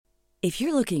If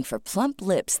you're looking for plump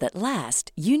lips that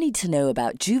last, you need to know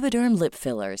about Juvederm lip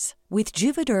fillers. With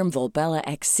Juvederm Volbella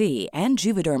XC and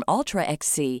Juvederm Ultra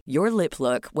XC, your lip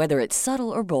look, whether it's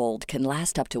subtle or bold, can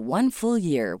last up to 1 full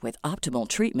year with optimal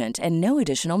treatment and no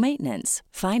additional maintenance.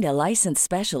 Find a licensed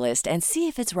specialist and see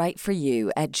if it's right for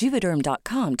you at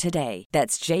Juvederm.com today.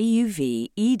 That's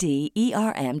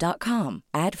JUVEDERM.com.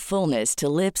 Add fullness to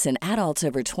lips in adults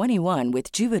over 21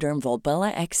 with Juvederm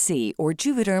Volbella XC or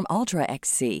Juvederm Ultra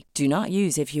XC. Do not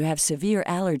use if you have severe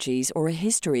allergies or a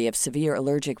history of severe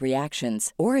allergic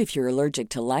reactions, or if you're allergic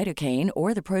to lidocaine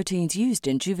or the proteins used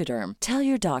in Juvederm. Tell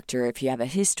your doctor if you have a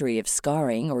history of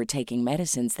scarring or taking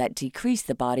medicines that decrease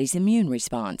the body's immune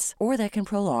response or that can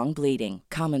prolong bleeding.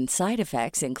 Common side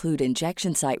effects include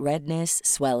injection site redness,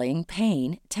 swelling,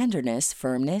 pain, tenderness,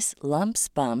 firmness, lumps,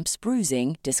 bumps,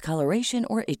 bruising, discoloration,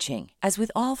 or itching. As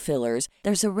with all fillers,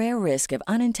 there's a rare risk of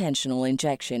unintentional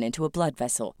injection into a blood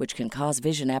vessel, which can cause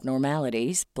vision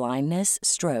abnormalities, blindness,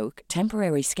 stroke,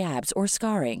 temporary scabs, or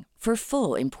scarring. For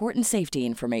full, important safety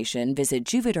information, visit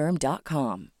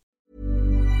Juvederm.com.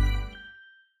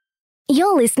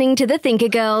 You're listening to The Thinker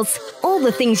Girls. All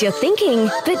the things you're thinking,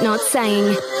 but not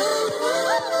saying.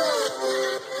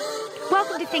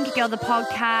 Welcome to Thinker Girl, the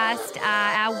podcast,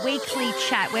 our weekly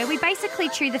chat where we basically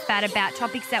chew the fat about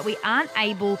topics that we aren't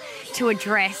able to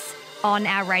address on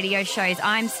our radio shows.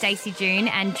 I'm Stacey June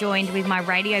and joined with my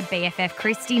radio BFF,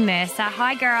 Christy Mercer.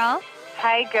 Hi, girl.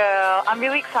 Hey girl, I'm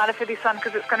really excited for this one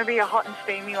because it's going to be a hot and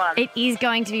steamy one. It is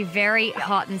going to be very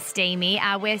hot and steamy.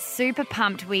 We're super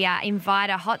pumped. We invite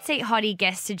a hot seat hottie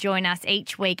guest to join us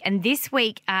each week. And this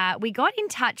week we got in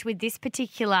touch with this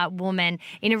particular woman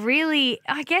in a really,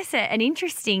 I guess, an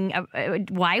interesting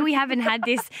way. We haven't had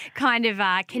this kind of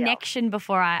connection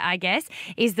before, I guess,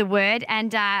 is the word.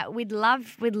 And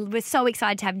we're so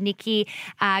excited to have Nikki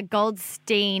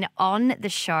Goldstein on the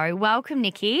show. Welcome,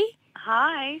 Nikki.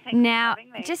 Hi, thanks now, for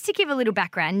having me. just to give a little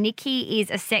background, Nikki is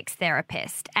a sex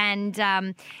therapist, and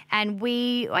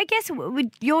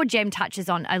your gem touches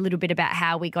on a little bit about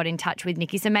how we got in touch with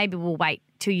Nikki, so maybe we'll wait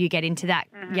till you get into that,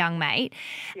 young mate.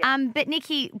 Yeah. But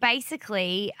Nikki,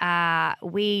 basically,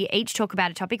 we each talk about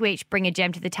a topic. We each bring a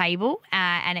gem to the table,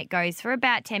 and it goes for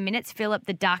about 10 minutes. Philip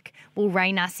the Duck will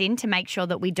rein us in to make sure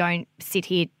that we don't sit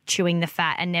here chewing the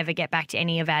fat and never get back to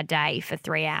any of our day for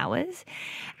 3 hours.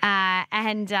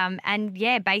 And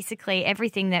basically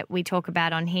everything that we talk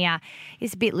about on here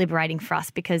is a bit liberating for us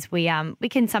because we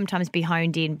can sometimes be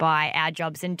honed in by our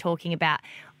jobs and talking about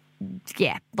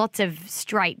lots of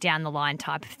straight down the line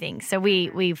type of things. So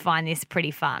we find this pretty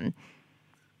fun.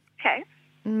 Okay.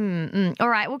 All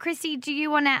right. Well, Christy, do you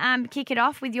want to kick it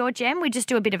off with your gem? We just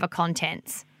do a bit of a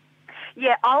contents.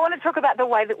 Yeah, I want to talk about the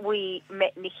way that we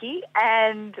met Nikki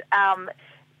and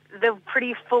the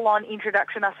pretty full-on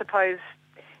introduction, I suppose,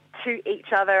 to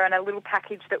each other and a little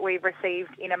package that we've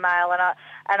received in a mail. And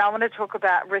I want to talk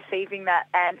about receiving that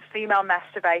and female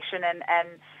masturbation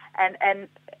and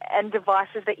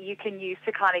devices that you can use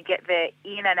to kind of get there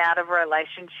in and out of a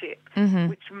relationship,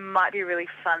 which might be really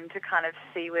fun to kind of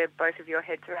see where both of your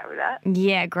heads are at with that.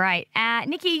 Yeah, great.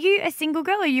 Nikki, are you a single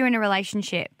girl or are you in a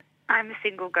relationship? I'm a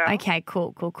single girl. Okay,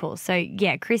 cool. So,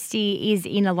 yeah, Christy is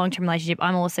in a long-term relationship.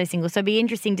 I'm also single. So it'd be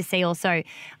interesting to see also,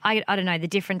 I don't know, the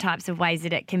different types of ways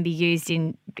that it can be used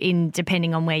in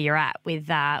depending on where you're at with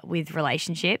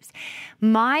relationships.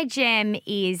 My gem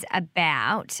is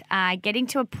about getting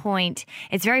to a point,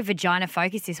 it's very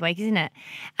vagina-focused this week, isn't it?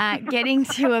 Getting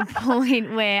to a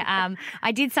point where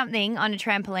I did something on a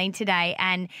trampoline today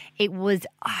and it was,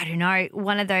 I don't know,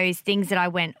 one of those things that I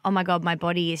went, oh, my God, my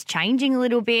body is changing a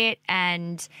little bit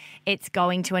and it's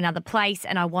going to another place,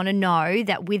 and I want to know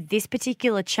that with this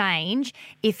particular change,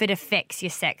 if it affects your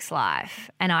sex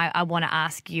life. And I want to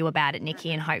ask you about it,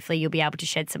 Nikki, and hopefully you'll be able to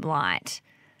shed some light.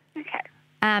 Okay.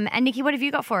 And Nikki, what have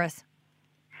you got for us?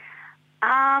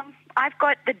 I've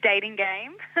got the dating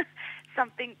game,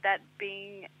 something that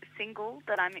being single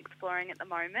that I'm exploring at the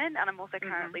moment, and I'm also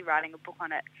currently writing a book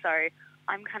on it. So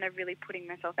I'm kind of really putting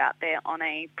myself out there on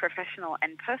a professional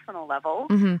and personal level,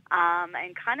 and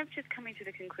kind of just coming to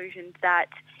the conclusion that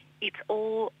it's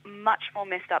all much more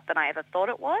messed up than I ever thought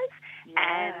it was,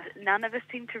 and none of us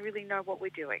seem to really know what we're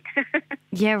doing.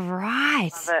 Yeah,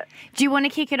 right. Love it. Do you want to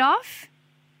kick it off?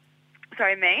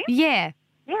 Sorry, me? Yeah.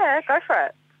 Yeah, go for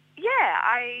it. Yeah,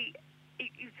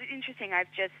 it's interesting.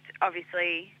 I've just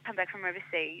obviously come back from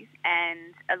overseas,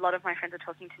 and a lot of my friends are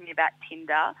talking to me about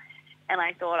Tinder. And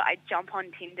I thought I'd jump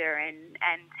on Tinder and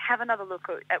have another look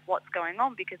at what's going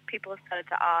on, because people have started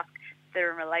to ask if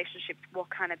they're in relationships, what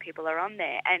kind of people are on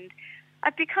there. And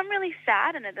I've become really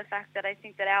saddened at the fact that I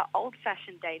think that our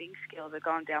old-fashioned dating skills are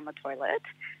gone down the toilet.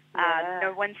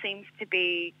 No one seems to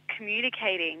be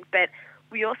communicating, but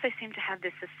we also seem to have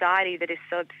this society that is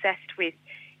so obsessed with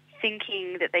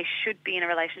thinking that they should be in a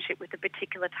relationship with a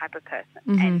particular type of person.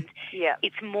 And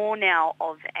it's more now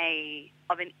of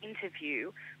an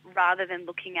interview rather than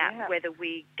looking at whether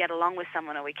we get along with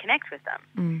someone or we connect with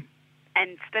them.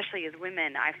 And especially as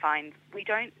women, I find we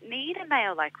don't need a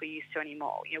male like we used to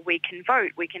anymore. You know, we can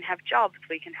vote, we can have jobs,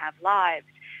 we can have lives,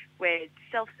 we're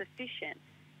self-sufficient.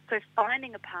 So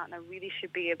finding a partner really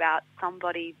should be about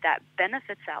somebody that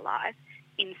benefits our life.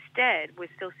 Instead, we're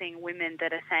still seeing women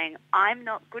that are saying, I'm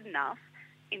not good enough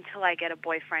until I get a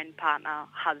boyfriend, partner,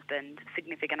 husband,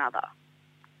 significant other.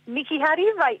 Nikki, how do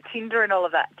you rate Tinder and all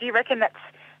of that? Do you reckon that's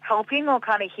helping or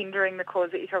kind of hindering the cause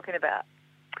that you're talking about?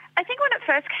 I think when it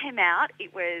first came out,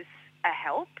 it was a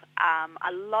help.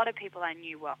 A lot of people I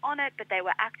knew were on it, but they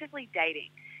were actively dating.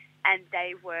 And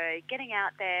they were getting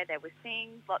out there, they were seeing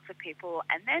lots of people,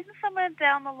 and then somewhere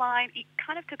down the line, it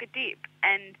kind of took a dip.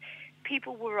 And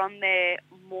people were on there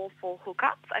more for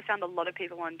hookups. I found a lot of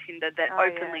people on Tinder that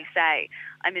openly say,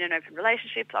 I'm in an open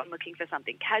relationship, I'm looking for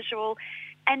something casual.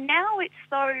 And now it's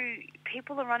so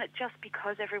people are on it just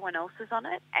because everyone else is on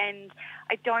it. And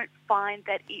I don't find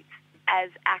that it's as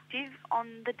active on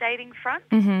the dating front.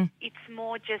 It's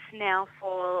more just now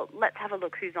for let's have a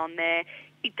look who's on there.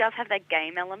 It does have that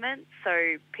game element, so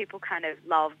people kind of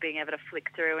love being able to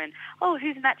flick through and, oh,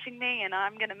 who's matching me and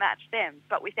I'm going to match them,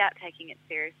 but without taking it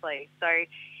seriously. So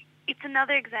it's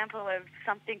another example of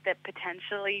something that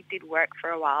potentially did work for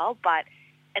a while, but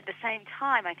at the same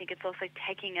time, I think it's also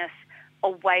taking us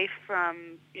away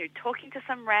from, you know, talking to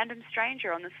some random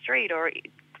stranger on the street or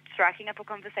striking up a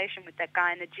conversation with that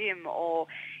guy in the gym or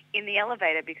in the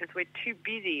elevator because we're too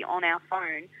busy on our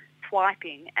phone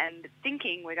swiping and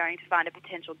thinking we're going to find a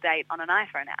potential date on an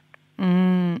iPhone app.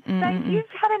 So you've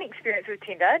had an experience with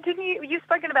Tinder, didn't you? You've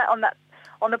spoken about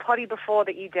on the potty before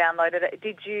that you downloaded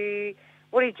it.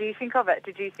 What did you think of it?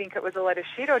 Did you think it was a load of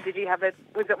shit, or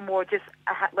was it more just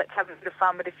let's have a bit of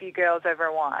fun with a few girls over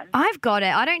a wine? I've got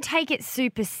it. I don't take it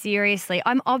super seriously.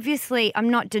 I'm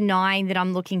not denying that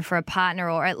I'm looking for a partner,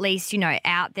 or at least, you know,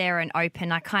 out there and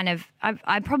open.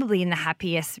 I'm probably in the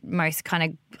happiest,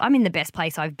 I'm in the best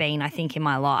place I've been, I think, in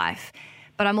my life.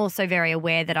 But I'm also very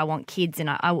aware that I want kids and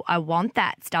I want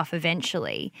that stuff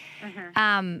eventually.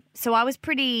 So I'm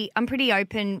pretty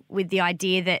open with the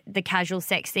idea that the casual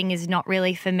sex thing is not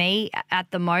really for me at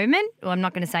the moment. Well, I'm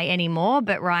not going to say anymore,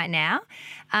 but right now.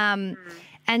 And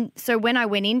so when I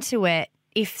went into it,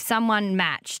 if someone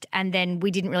matched and then we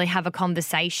didn't really have a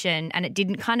conversation and it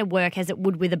didn't kind of work as it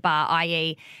would with a bar,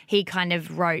 i.e. he kind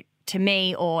of wrote to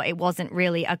me or it wasn't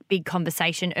really a big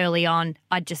conversation early on,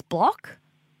 I'd just block.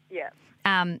 Yeah.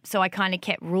 So I kind of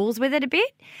kept rules with it a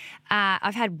bit.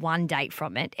 I've had one date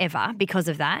from it ever because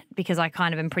of that, because I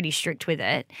kind of am pretty strict with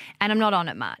it and I'm not on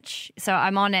it much. So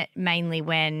I'm on it mainly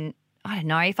when, I don't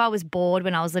know, if I was bored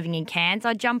when I was living in Cairns,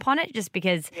 I'd jump on it just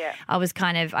because I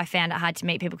found it hard to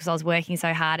meet people because I was working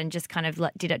so hard and just kind of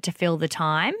did it to fill the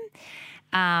time.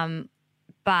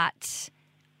 But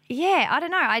yeah, I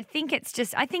don't know. I think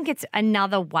it's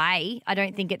another way. I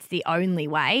don't think it's the only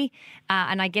way.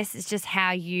 And I guess it's just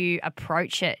how you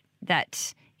approach it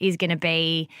that is going to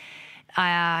be,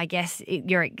 I guess,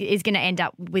 is going to end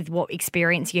up with what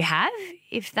experience you have,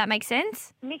 if that makes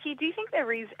sense. Nikki, do you think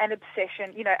there is an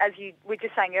obsession, you know, as you were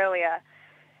just saying earlier,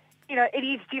 you know, it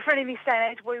is different in this day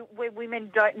and age where women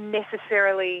don't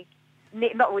necessarily,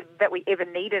 not that we ever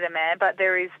needed a man, but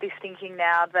there is this thinking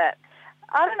now that,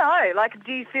 I don't know, like,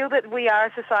 do you feel that we are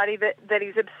a society that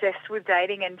is obsessed with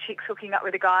dating and chicks hooking up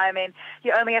with a guy? I mean,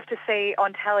 you only have to see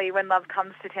on telly When Love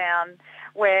Comes to Town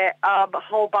where a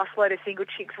whole busload of single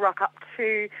chicks rock up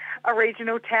to a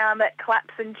regional town that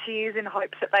claps and cheers in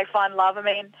hopes that they find love. I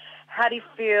mean, how do you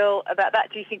feel about that?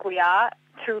 Do you think we are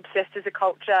too obsessed as a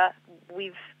culture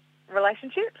with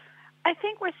relationships? I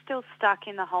think we're still stuck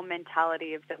in the whole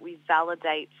mentality of that we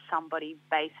validate somebody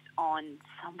based on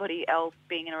somebody else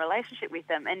being in a relationship with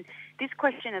them. And this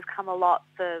question has come a lot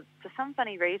for some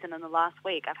funny reason in the last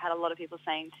week. I've had a lot of people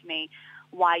saying to me,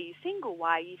 why are you single?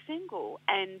 Why are you single?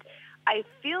 And I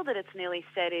feel that it's nearly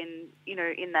said in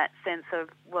that sense of,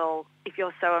 well, if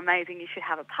you're so amazing, you should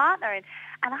have a partner. And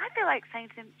I feel like saying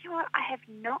to them, you know what, I have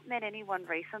not met anyone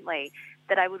recently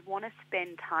that I would want to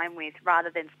spend time with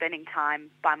rather than spending time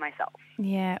by myself.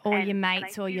 Yeah, or your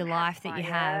mates or your life that you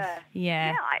have.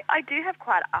 Yeah. Yeah, I do have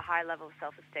quite a high level of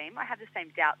self-esteem. I have the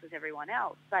same doubts as everyone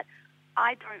else, but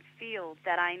I don't feel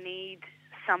that I need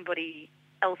somebody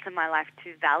else in my life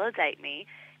to validate me.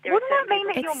 Wouldn't that mean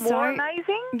that you're more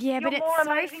amazing? Yeah, you're but it's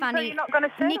so funny. So you're not going to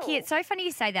settle. Nikki, it's so funny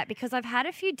you say that because I've had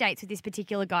a few dates with this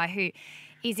particular guy who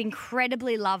is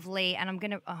incredibly lovely, and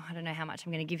I don't know how much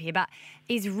I'm going to give here, but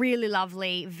is really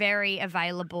lovely, very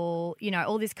available,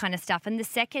 all this kind of stuff. And the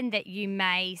second that you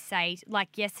may say,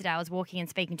 like yesterday, I was walking and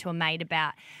speaking to a mate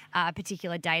about a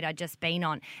particular date I'd just been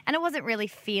on, and I wasn't really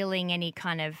feeling any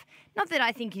kind of, not that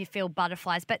I think you feel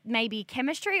butterflies, but maybe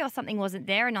chemistry or something wasn't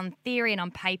there, and on theory and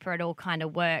on paper it all kind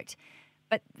of worked.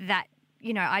 But that,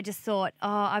 I just thought,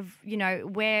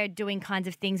 we're doing kinds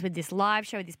of things with this live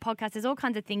show, with this podcast. There's all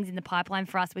kinds of things in the pipeline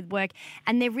for us with work,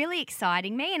 and they're really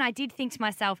exciting me. And I did think to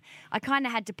myself, I kind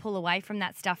of had to pull away from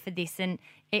that stuff for this. And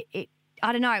it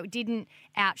I don't know, it didn't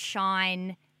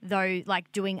outshine, though,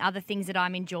 like doing other things that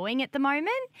I'm enjoying at the moment.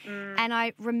 And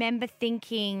I remember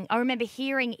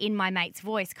hearing in my mate's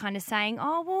voice kind of saying,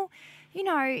 oh, well,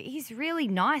 he's really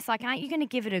nice. Like, aren't you going to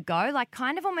give it a go? Like,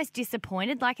 kind of almost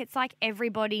disappointed. Like, it's like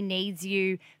everybody needs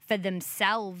you for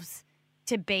themselves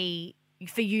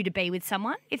for you to be with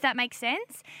someone, if that makes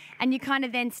sense. And you kind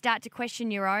of then start to question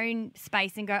your own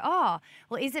space and go, oh,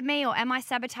 well, is it me, or am I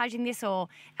sabotaging this, or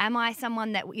am I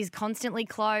someone that is constantly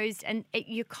closed? And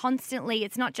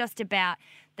it's not just about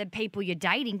the people you're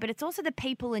dating, but it's also the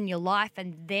people in your life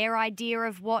and their idea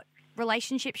of what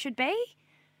relationship should be.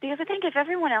 Because I think if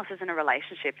everyone else is in a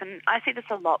relationship, and I see this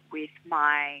a lot with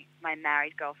my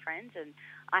married girlfriends, and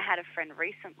I had a friend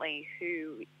recently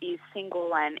who is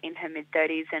single and in her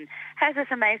mid-30s and has this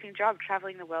amazing job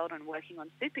traveling the world and working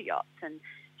on super yachts. And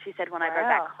she said, when I go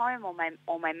back home,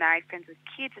 all my married friends with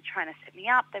kids are trying to set me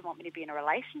up. They want me to be in a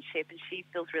relationship, and she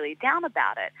feels really down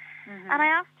about it. Mm-hmm. And I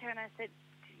asked her, and I said,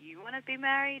 do you want to be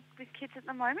married with kids at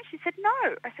the moment? She said,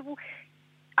 no. I said, well,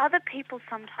 other people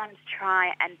sometimes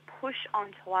try and push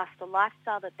onto us the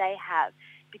lifestyle that they have,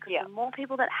 because the more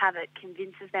people that have it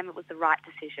convinces them it was the right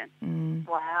decision.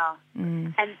 Wow.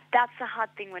 And that's the hard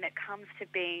thing when it comes to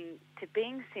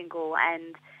being single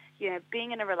and,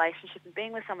 being in a relationship and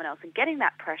being with someone else and getting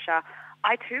that pressure.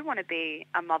 I too want to be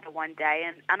a mother one day,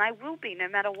 and I will be no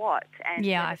matter what. And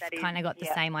I've kind of got the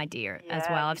same idea as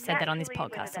well. I've said that on this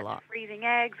podcast a lot. Freezing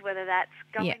eggs, whether that's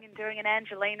going and doing an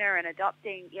Angelina and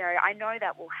adopting, I know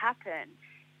that will happen.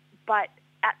 But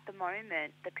at the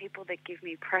moment, the people that give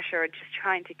me pressure are just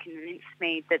trying to convince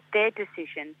me that their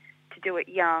decision to do it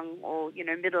young or,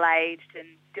 middle-aged and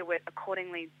do it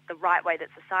accordingly the right way that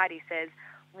society says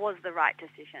was the right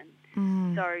decision.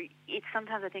 So it's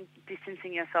sometimes, I think,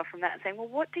 distancing yourself from that and saying, well,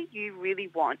 what do you really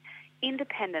want,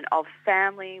 independent of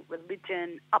family,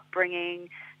 religion, upbringing,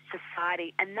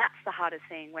 society? And that's the hardest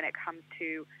thing when it comes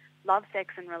to love,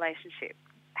 sex, and relationship.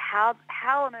 How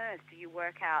on earth do you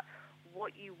work out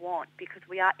what you want? Because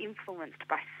we are influenced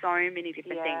by so many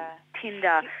different things.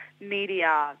 Tinder,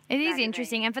 media. It is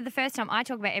interesting. And for the first time, I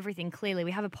talk about everything clearly.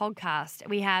 We have a podcast.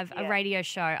 We have a radio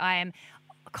show. I am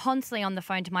constantly on the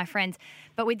phone to my friends.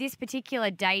 But with this particular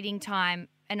dating time,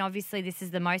 and obviously this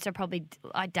is the most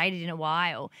I dated in a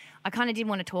while, I kind of didn't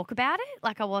want to talk about it.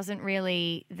 Like, I wasn't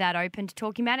really that open to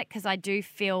talking about it, because I do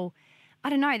feel, I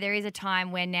don't know, there is a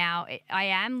time where now I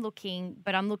am looking,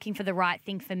 but I'm looking for the right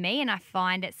thing for me, and I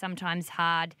find it sometimes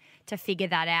hard to figure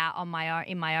that out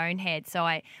in my own head. So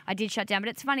I did shut down. But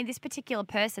it's funny, this particular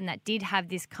person that did have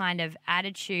this kind of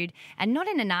attitude, and not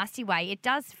in a nasty way, it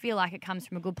does feel like it comes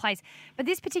from a good place, but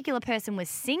this particular person was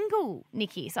single,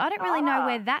 Nikki, so I don't really know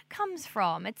where that comes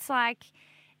from. It's like,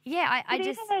 I just...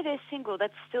 Even though they're single,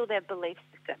 that's still their belief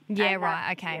system. Yeah,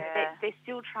 right, okay. They're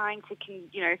still trying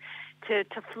to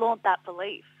flaunt that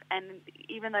belief. And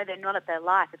even though they're not at their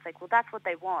life, it's like, well, that's what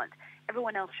they want.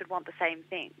 Everyone else should want the same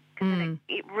thing. Because then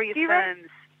it reaffirms...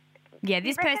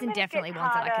 this person definitely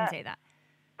wants it. I can see that.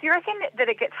 Do you reckon that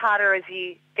it gets harder as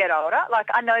you get older? Like,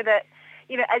 I know that,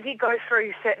 as you go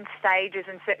through certain stages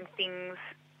and certain things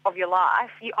of your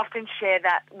life, you often share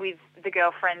that with the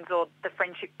girlfriends or the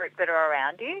friendship group that are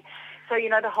around you. So,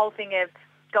 the whole thing of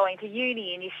going to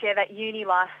uni, and you share that uni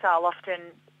lifestyle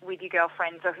often with your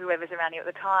girlfriends or whoever's around you at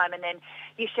the time, and then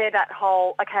you share that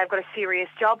whole, okay, I've got a serious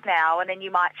job now, and then you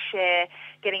might share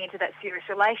getting into that serious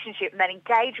relationship and that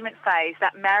engagement phase,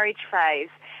 that marriage phase,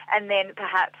 and then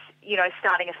perhaps,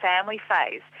 starting a family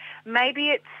phase.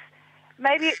 Maybe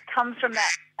it comes from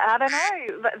that, I don't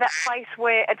know, that place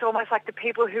where it's almost like the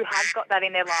people who have got that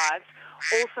in their lives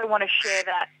also want to share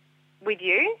that with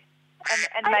you,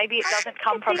 and maybe it doesn't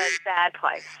come from a bad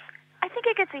place. I think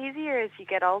it gets easier as you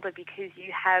get older, because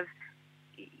you have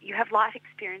life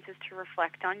experiences to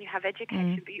reflect on, you have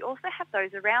education, but you also have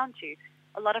those around you.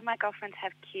 A lot of my girlfriends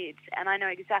have kids, and I know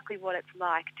exactly what it's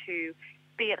like to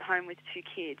be at home with 2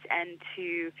 kids and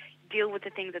to deal with the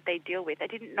things that they deal with. I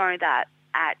didn't know that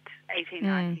at 18,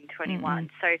 19, 21.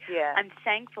 So I'm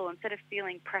thankful, instead of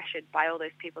feeling pressured by all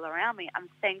those people around me, I'm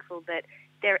thankful that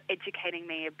they're educating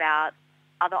me about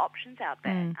other options out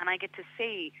there, and I get to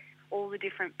see all the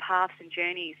different paths and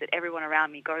journeys that everyone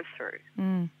around me goes through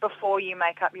before you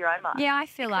make up your own mind. Yeah, I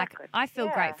feel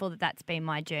grateful that that's been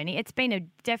my journey. It's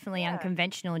been definitely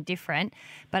unconventional and different,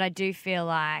 but I do feel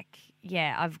like,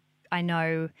 I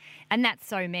know, and that's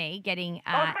so me getting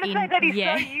I was going to say that is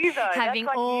so you, though. having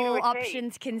that's like all you to a T.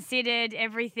 options considered,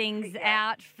 everything's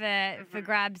out for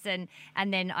grabs, and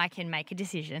then I can make a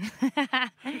decision.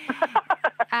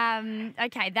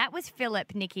 Okay, that was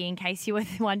Philip, Nikki, in case you were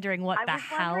wondering what the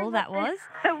hell that was.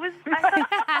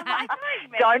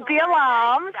 Don't be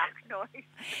alarmed.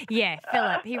 Yeah,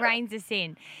 Philip, he reins us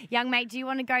in. Young mate, do you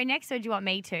want to go next or do you want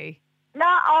me to? No,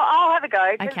 I'll have a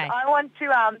go. Okay. I want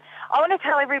to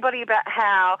tell everybody about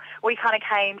how we kind of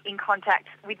came in contact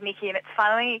with Nikki, and it's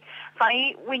funny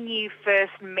when you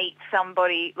first meet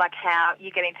somebody, like how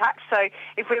you get in touch. So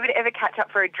if we would ever catch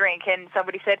up for a drink and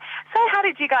somebody said, "So how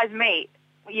did you guys meet?"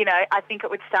 You know, I think it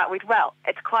would start with, well,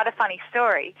 it's quite a funny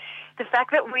story. The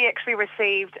fact that we actually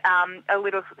received a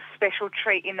little special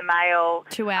treat in the mail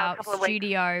to our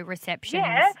studio reception.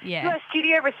 To our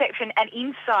studio reception, and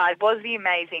inside was the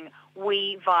amazing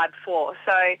We Vibe 4.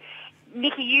 So,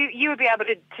 Nikki, you would be able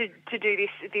to do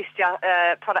this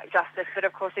product justice, but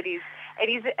of course it is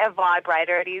a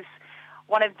vibrator. It is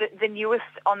one of the newest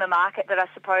on the market that I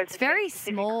suppose. It's very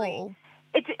small.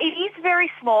 It is very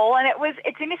small, and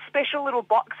it's in a special little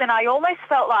box, and I almost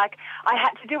felt like I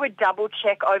had to do a double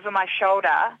check over my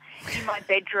shoulder in my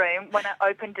bedroom when I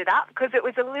opened it up, because it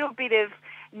was a little bit of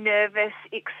nervous,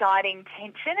 exciting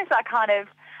tension as I kind of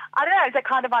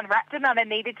unwrapped it, and I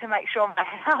needed to make sure my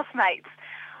housemates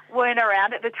weren't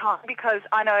around at the time, because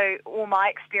I know all my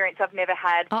experience I've never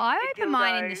had. Oh, I opened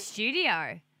mine in the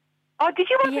studio. Oh,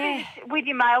 did you open it with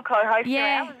your male co-host?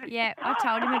 Yeah, I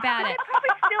told him about it. I probably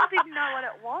still didn't know what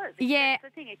it was. Yeah.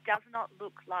 That's the thing. It does not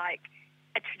look like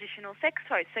a traditional sex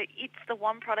toy. So it's the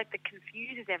one product that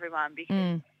confuses everyone,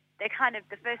 because they kind of,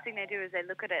 the first thing they do is they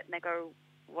look at it and they go,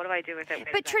 what do I do with it?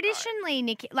 But traditionally,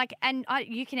 Nikki,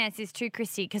 you can answer this too,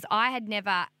 Christy, because I had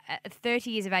never, at 30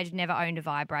 years of age, never owned a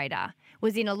vibrator.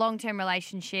 Was in a long-term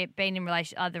relationship, been in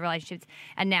other relationships,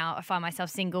 and now I find myself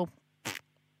single.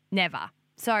 Never.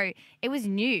 So it was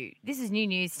new. This is new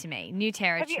news to me, new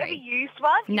territory. Have you ever used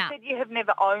one? You No. said you have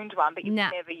never owned one, but you've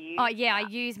never used one. Oh, yeah, I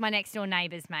use my next-door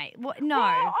neighbour's, mate. What? No.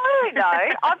 Well, I don't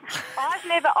know. I've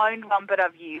never owned one, but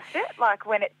I've used it, like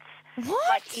when it's...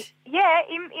 What?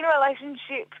 in a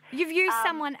relationship. You've used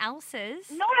someone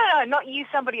else's? No, not used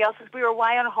somebody else's. We were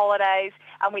away on holidays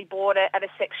and we bought it at a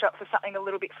sex shop for something a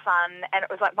little bit fun, and it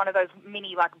was like one of those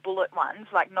mini, like, bullet ones,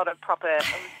 like not a proper, it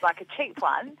was like a cheap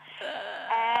one.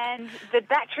 And the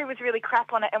battery was really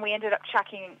crap on it, and we ended up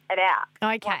chucking it out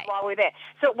while we were there.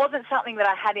 So it wasn't something that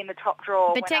I had in the top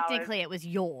drawer. But technically it was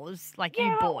yours, like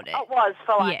you bought it. It was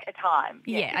for like a time.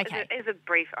 Yeah, okay. It was a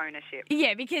brief ownership.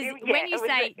 Yeah, because when you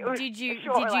say, did you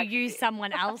use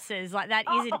someone else's, like that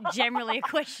isn't generally a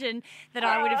question that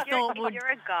I would have thought would... If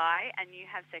you're a guy and you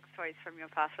have sex toys from your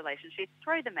past relationship,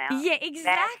 throw them out. Yeah,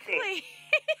 exactly.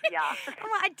 Yeah.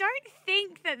 I don't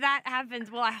think that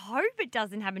happens. Well, I hope it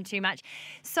doesn't happen too much.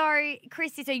 So,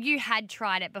 Christy, so you had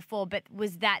tried it before, but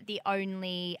was that the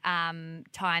only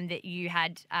time that you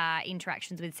had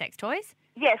interactions with sex toys?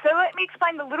 Yeah, so let me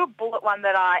explain. The little bullet one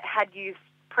that I had used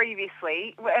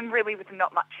previously, and really with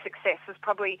not much success, was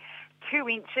probably 2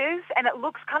 inches, and it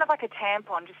looks kind of like a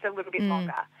tampon, just a little bit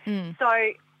longer.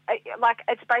 So,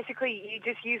 it's basically you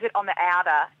just use it on the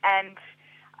outer, and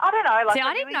I don't know. See,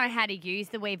 I didn't know how to use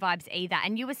the We Vibes either,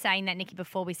 and you were saying that, Nikki,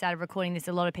 before we started recording this,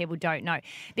 a lot of people don't know,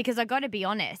 because I got to be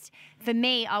honest, for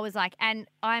me, I was like, and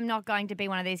I'm not going to be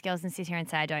one of these girls and sit here and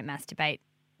say I don't masturbate.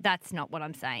 That's not what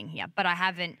I'm saying here. But I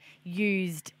haven't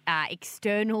used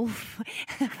external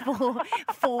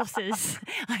forces,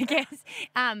 I guess.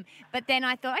 But then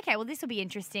I thought, okay, well, this will be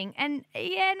interesting. And,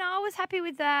 I was happy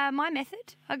with my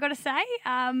method, I got to say.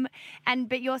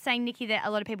 But you're saying, Nikki, that a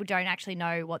lot of people don't actually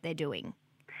know what they're doing.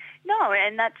 No,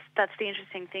 and that's the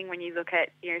interesting thing when you look at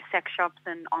sex shops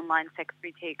and online sex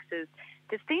boutiques is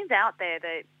there's things out there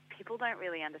that people don't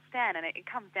really understand, and it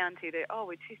comes down to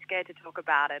we're too scared to talk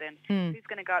about it, and who's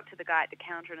going to go up to the guy at the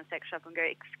counter in a sex shop and go,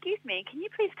 excuse me, can you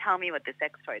please tell me what the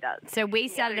sex toy does? So we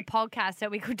started a podcast so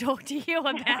we could talk to you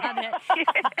about it.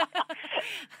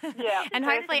 Yeah. And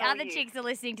hopefully other chicks are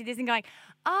listening to this and going,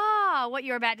 what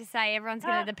you're about to say,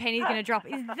 the penny's going to drop.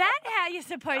 Is that how you're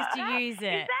supposed to use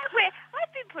it? Exactly.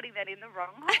 I've been putting that in the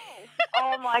wrong hole.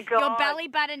 Oh, my God. Your belly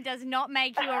button does not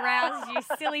make you aroused, you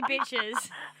silly bitches.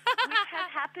 Which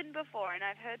has happened before, and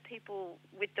I've heard people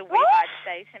with the We Vibe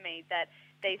say to me that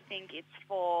they think it's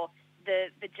for the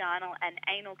vaginal and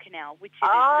anal canal, which it is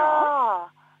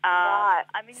not. Right.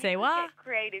 I mean, Say you what? could get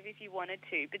creative if you wanted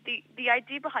to, but the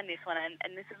idea behind this one,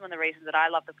 and this is one of the reasons that I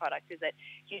love the product, is that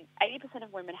 80%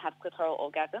 of women have clitoral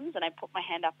orgasms, and I put my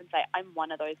hand up and say I'm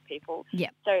one of those people.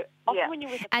 Yep. So often when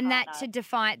you're with a And partner, that to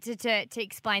define to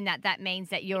explain that means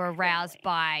that you're aroused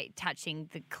by touching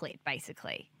the clit,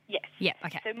 basically. yes. Yeah.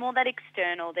 Okay. So more that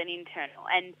external than internal,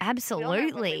 and we all know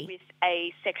when we're with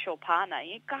a sexual partner,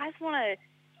 you guys want to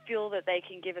feel that they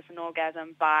can give us an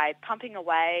orgasm by pumping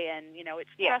away, and it's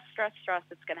stress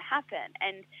that's going to happen.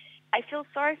 And I feel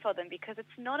sorry for them because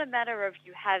it's not a matter of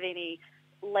you have any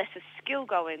lesser skill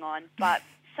going on, but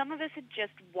some of us are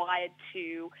just wired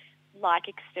to like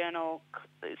external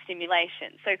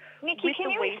stimulation. So Nikki, can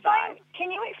you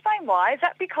explain why? Is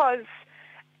that because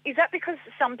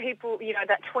some people,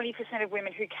 that 20% of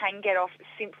women who can get off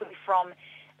simply from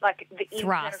like the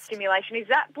internal stimulation, is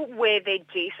that where their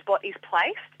G-spot is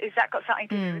placed? Is that got something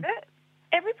to do with it?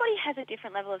 Everybody has a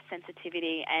different level of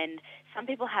sensitivity, and some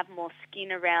people have more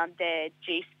skin around their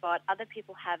G-spot. Other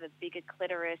people have a bigger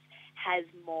clitoris, has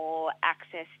more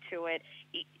access to it.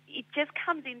 It just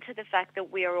comes into the fact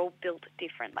that we are all built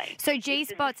differently. So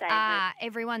G-spots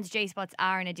everyone's G-spots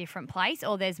are in a different place,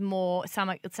 or there's more,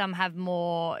 some have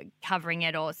more covering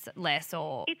it or less,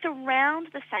 or... It's around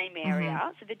the same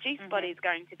area. So the G-spot is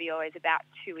going to be always about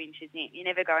 2 inches in. You're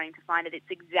never going to find it. It's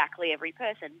exactly every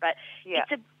person, but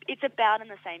it's about in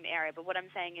the same area. But what I'm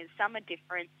saying is some are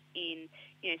different in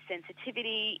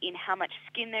sensitivity, in how much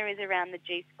skin there is around the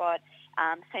G-spot.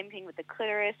 Same thing with the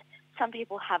clitoris. Some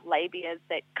people have labias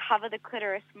that cover the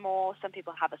clitoris more. Some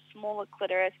people have a smaller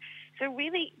clitoris. So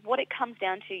really what it comes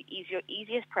down to is your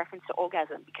easiest preference to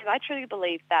orgasm, because I truly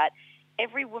believe that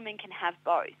every woman can have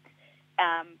both.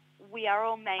 We are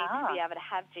all made to be able to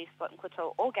have G-spot and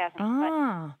clitoral orgasms,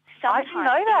 but sometimes I didn't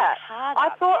know that. I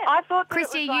thought that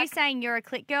Christy, are you saying you're a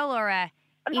clit girl or a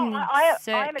No, I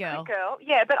am a clit girl.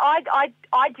 Yeah, but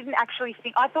I didn't actually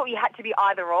think. I thought you had to be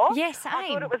either or. Yes, same. I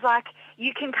thought it was like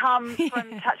you can come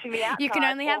from touching the outside. You can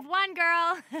only have one,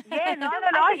 girl. Yeah, no.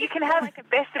 You can have the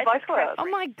best of both worlds. Oh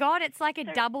my God, it's like a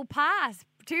double pass.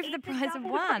 2 for the price of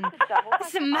one.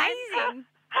 That's amazing.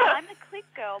 I'm a clit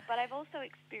girl, but I've also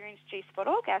experienced G-spot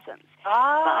orgasms.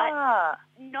 But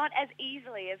not as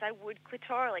easily as I would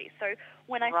clitorally. So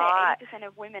when I say 80%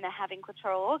 of women are having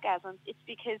clitoral orgasms, it's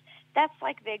because that's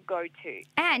like their go-to.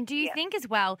 And do you think as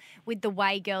well, with the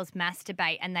way girls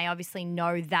masturbate, and they obviously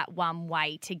know that one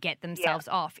way to get themselves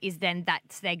off, is then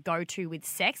that's their go-to with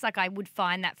sex? Like I would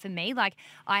find that for me, like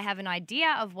I have an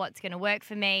idea of what's going to work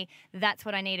for me. That's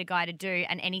what I need a guy to do.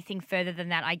 And anything further than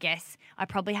that, I guess I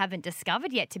probably haven't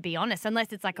discovered yet, to be honest,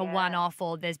 unless it's like a one-off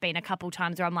or there's been a couple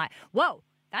times where I'm like, whoa,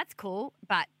 that's cool,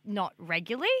 but not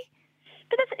regularly.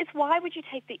 But it's why would you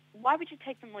take the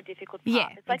more difficult path? Yeah,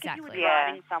 it's like exactly. if you were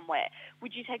driving somewhere,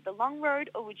 would you take the long road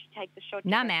or would you take the short?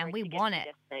 Nah, man, we want it.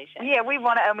 Yeah, we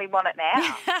want it, and we want it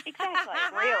now. Exactly.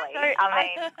 Really? So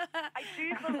I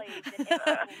do believe that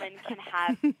every woman can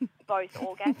have both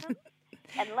orgasms,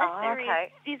 unless there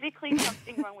is physically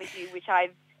something wrong with you, which I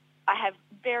have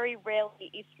very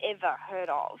rarely, if ever, heard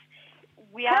of.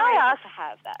 We are able to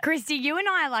have that. Christy, you and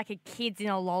I are like a kids in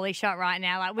a lolly shot right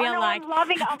now. Like I'm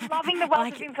loving the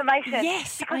wealth of information.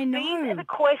 Yes, because I know. These are the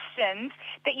questions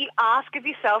that you ask of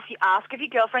yourself, you ask of your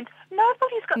girlfriend.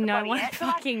 Nobody's got the no bloody one answer.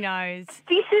 fucking knows.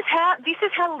 This is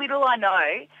how little I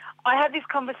know. I had this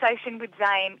conversation with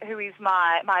Zane, who is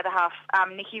my other half,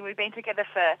 Nikki. We've been together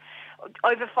for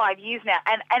over 5 years now,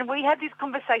 and we had this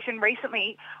conversation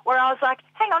recently where I was like,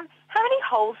 hang on, how many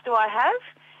holes do I have?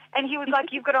 And he was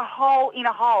like, you've got a hole in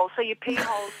a hole, so your pee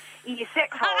hole's in your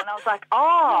sex hole. And I was like,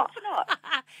 no, it's not.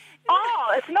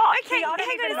 It's not. Okay, See, I don't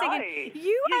hang on even a second. know.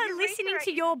 You are listening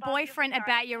to your boyfriend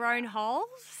about your own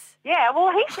holes? Yeah,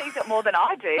 well, he sees it more than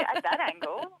I do at that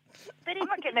angle. But I'm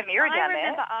not getting a mirror down there.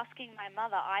 I remember asking my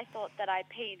mother, I thought that I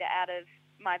peed out of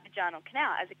my vaginal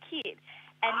canal as a kid.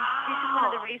 And this is one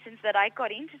of the reasons that I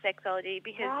got into sexology,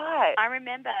 because I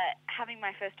remember having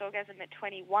my first orgasm at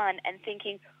 21 and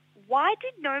thinking, why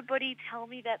did nobody tell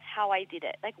me that's how I did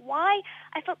it? Like, why?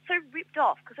 I felt so ripped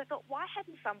off because I thought, why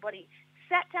hadn't somebody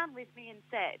sat down with me and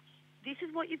said, this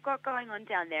is what you've got going on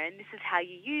down there and this is how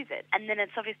you use it? And then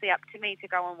it's obviously up to me to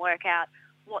go and work out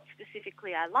what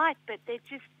specifically I like, but they're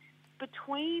just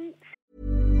between...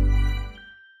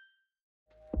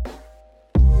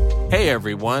 Hey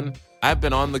everyone, I've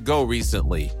been on the go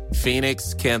recently.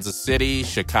 Phoenix, Kansas City,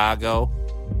 Chicago.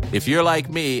 If you're like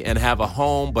me and have a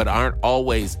home but aren't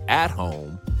always at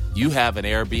home, you have an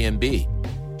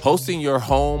Airbnb. Hosting your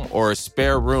home or a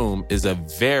spare room is a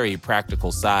very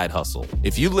practical side hustle.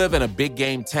 If you live in a big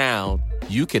game town,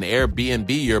 you can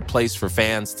Airbnb your place for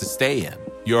fans to stay in.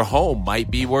 Your home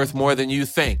might be worth more than you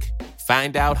think.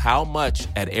 Find out how much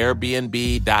at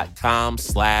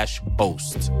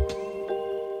airbnb.com/host.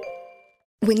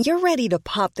 When you're ready to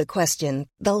pop the question,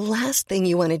 the last thing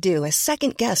you want to do is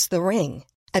second-guess the ring.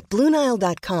 At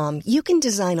BlueNile.com, you can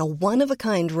design a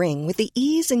one-of-a-kind ring with the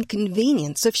ease and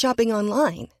convenience of shopping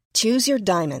online. Choose your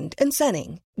diamond and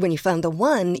setting. When you find the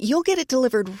one, you'll get it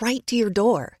delivered right to your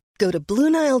door. Go to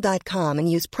BlueNile.com and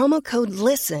use promo code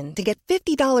LISTEN to get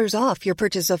 $50 off your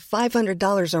purchase of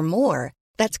 $500 or more.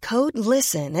 That's code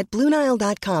LISTEN at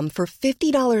BlueNile.com for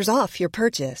 $50 off your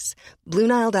purchase.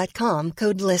 BlueNile.com,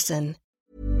 code LISTEN.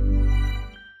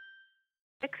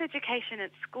 Sex education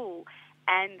at school,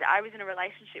 and I was in a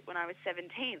relationship when I was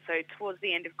 17, so towards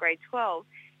the end of grade 12,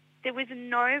 there was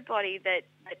nobody that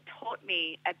taught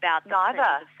me about the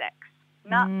pleasures of sex.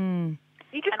 No.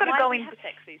 You just got to go in. Have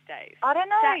sex these days? I don't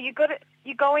know.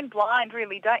 You go in blind,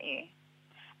 really, don't you?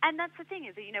 And that's the thing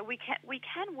is that we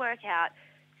can work out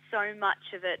so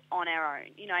much of it on our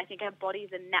own. I think our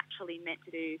bodies are naturally meant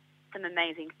to do some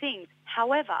amazing things.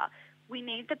 However, we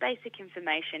need the basic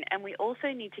information, and we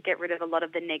also need to get rid of a lot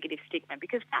of the negative stigma,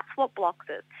 because that's what blocks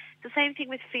us. It's the same thing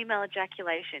with female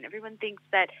ejaculation. Everyone thinks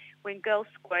that when girls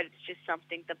squirt, it's just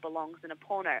something that belongs in a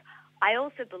porno. I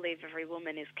also believe every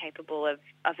woman is capable of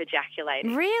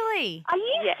ejaculating. Really? Are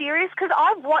you serious? Because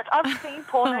I've seen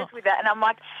pornos with that, and I'm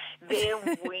like, they're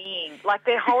weeing. Like,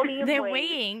 they're holding They're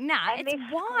weeing? Nah, it's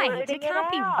white. It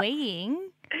can't be weeing.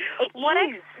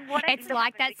 It's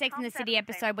like that Sex and the City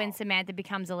episode when Samantha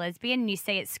becomes a lesbian and you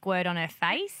see it squirt on her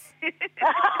face. That's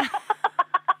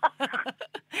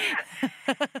and so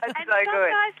some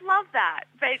good. guys love that,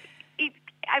 but if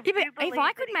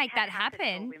I could make that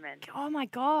happen, oh my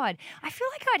God, I feel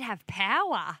like I'd have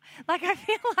power. Like, I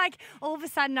feel like all of a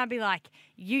sudden I'd be like,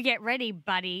 you get ready,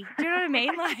 buddy. Do you know what I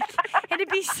mean? Like, it'd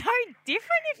be so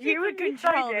different if you could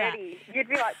control that. You'd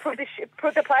be like, put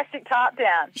the plastic tarp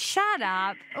down. Shut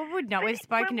up. I would not. We've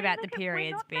spoken about the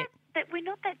periods bit. We're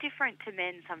not that different to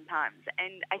men sometimes.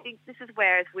 And I think this is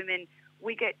where, as women,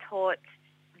 we get taught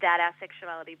that our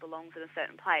sexuality belongs in a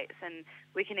certain place. And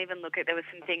we can even look at, there were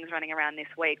some things running around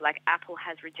this week, like Apple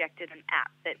has rejected an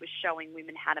app that was showing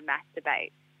women how to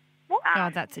masturbate. What? Oh,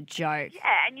 that's a joke.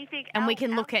 Yeah, and you think... And we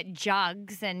can look at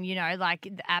jugs and, like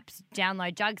the apps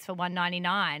download jugs for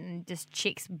 $1.99 and just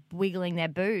chicks wiggling their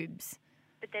boobs.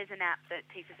 But there's an app that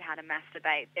teaches how to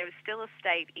masturbate. There is still a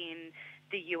state in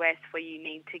the US where you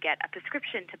need to get a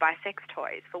prescription to buy sex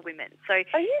toys for women. So,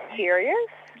 are you serious?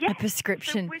 Yes. A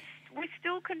prescription. So we're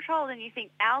still controlled, and you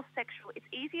think it's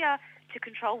easier to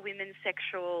control women's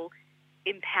sexual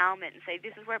empowerment and say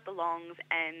this is where it belongs,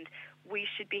 and we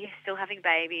should be still having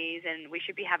babies, and we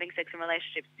should be having sex and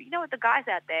relationships. But you know what, the guys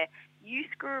out there, you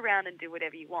screw around and do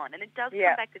whatever you want, and it does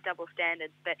come back to double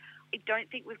standards, but I don't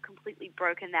think we've completely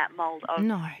broken that mold of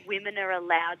women are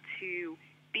allowed to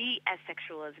be as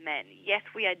sexual as men. Yes,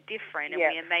 we are different, and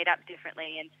we are made up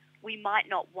differently, and we might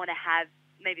not want to have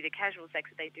maybe the casual sex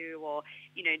that they do, or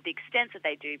the extent that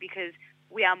they do, because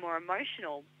we are more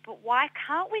emotional. But why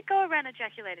can't we go around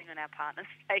ejaculating on our partner's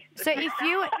face? So if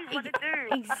you want to do?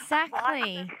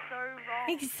 Exactly, so wrong.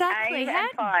 Exactly.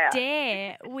 How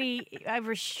dare we are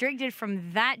restricted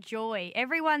from that joy?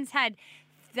 Everyone's had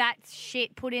that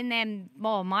shit put in them.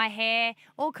 Oh, my hair,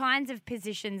 all kinds of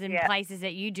positions and places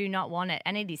that you do not want it,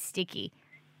 and it is sticky.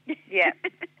 Yeah,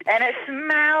 and it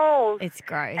smells. It's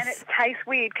gross. And it tastes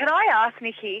weird. Can I ask,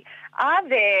 Nikki, are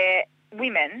there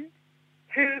women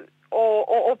who,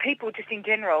 or people just in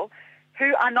general,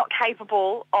 who are not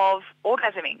capable of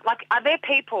orgasming? Like, are there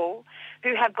people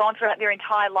who have gone throughout their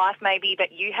entire life maybe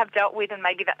that you have dealt with, and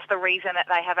maybe that's the reason that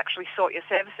they have actually sought your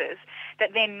services,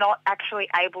 that they're not actually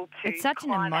able to It's such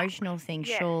an emotional thing,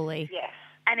 surely. Yes.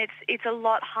 And it's a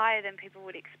lot higher than people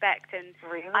would expect. And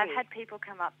really? I've had people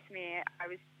come up to me. I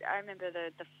remember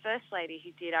the first lady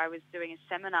who did. I was doing a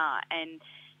seminar, and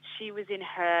she was in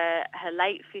her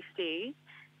late 50s,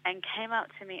 and came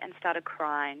up to me and started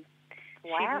crying.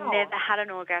 Wow. She'd never had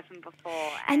an orgasm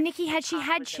before. And Nikki, had she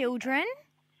had children?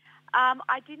 I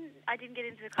didn't get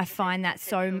into the conversation. I find that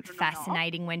so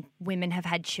fascinating when women have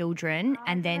had children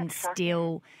and then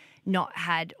still not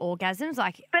had orgasms.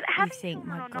 Like, but having you think,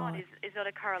 children my or God. not is not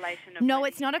a correlation. Of No,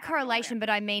 it's not a correlation, but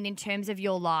I mean in terms of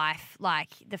your life,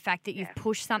 like the fact that you've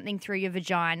pushed something through your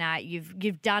vagina,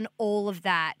 you've done all of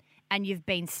that, and you've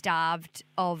been starved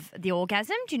of the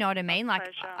orgasm. Do you know what I mean?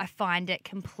 Like, I find it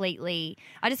completely,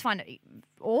 I just find it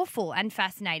awful and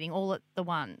fascinating all at the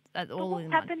one. What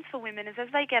happens for women is as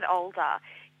they get older,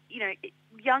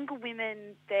 younger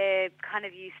women, they're kind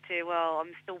of used to, well,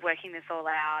 I'm still working this all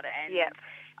out and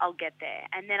I'll get there.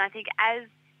 And then I think as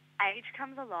age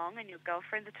comes along and your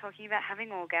girlfriends are talking about having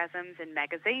orgasms and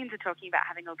magazines are talking about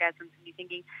having orgasms, and you're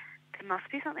thinking, there must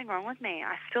be something wrong with me.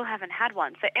 I still haven't had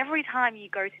one. So every time you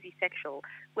go to be sexual,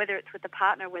 whether it's with a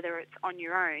partner, whether it's on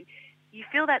your own, you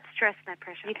feel that stress and that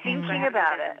pressure. You're thinking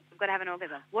about it. I've got to have an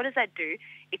orgasm. What does that do?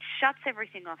 It shuts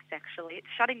everything off sexually. It's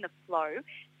shutting the flow.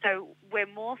 So we're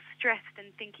more stressed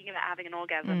and thinking about having an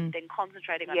orgasm than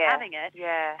concentrating on having it.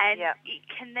 Yeah. And it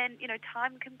can then,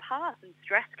 time can pass and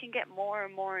stress can get more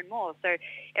and more and more. So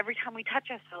every time we touch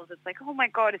ourselves, it's like, oh my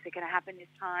God, is it going to happen this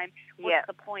time? What's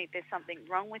the point? There's something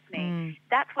wrong with me.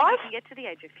 That's when you can get to the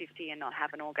age of 50 and not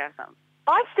have an orgasm.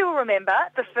 I still remember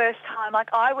the first time,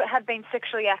 I had been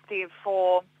sexually active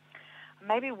for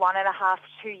maybe 1.5 to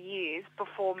 2 years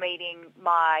before meeting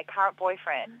my current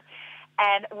boyfriend.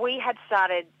 And we had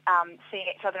started seeing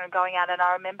each other and going out. And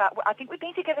I remember, I think we'd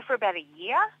been together for about a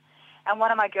year. And one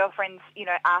of my girlfriends,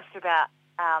 asked about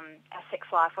our sex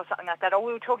life or something like that. Or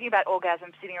we were talking about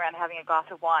orgasm, sitting around having a glass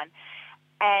of wine.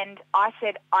 And I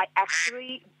said, I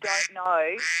actually don't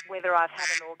know whether I've had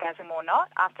an orgasm or not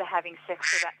after having sex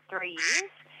for about 3 years.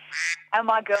 And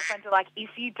my girlfriends are like, if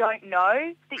you don't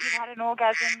know that you've had an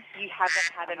orgasm, you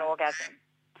haven't had an orgasm.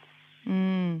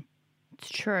 It's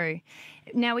true.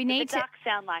 Now we need Does the duck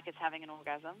sound like it's having an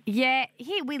orgasm? Yeah,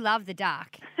 we love the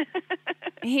duck.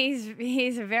 He's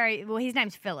a very, his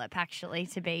name's Philip, actually,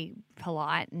 to be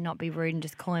polite and not be rude and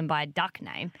just call him by a duck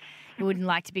name. You wouldn't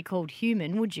like to be called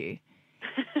human, would you?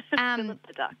 Philip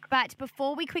the duck. But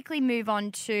before we quickly move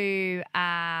on to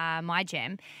my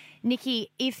gem, Nikki,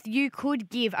 if you could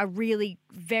give a really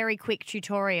very quick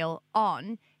tutorial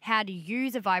on how to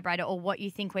use a vibrator or what you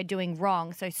think we're doing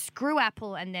wrong. So screw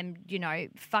Apple and them,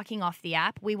 fucking off the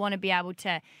app. We want to be able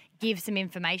to give some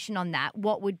information on that.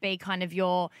 What would be kind of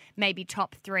your maybe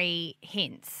top 3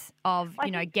 hints of,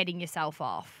 getting yourself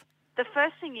off? The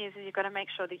first thing is you've got to make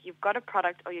sure that you've got a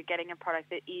product or you're getting a product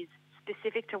that is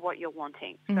specific to what you're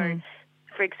wanting. So,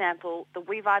 for example, the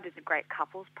WeVibe is a great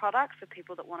couples product for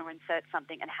people that want to insert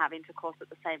something and have intercourse at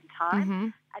the same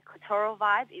time. A clitoral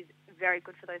vibe is very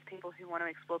good for those people who want to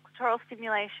explore clitoral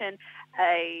stimulation.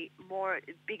 A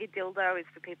bigger dildo is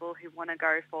for people who want to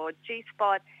go for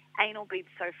G-spot, anal beads,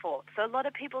 so forth. So a lot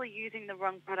of people are using the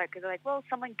wrong product because they're like, well,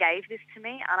 someone gave this to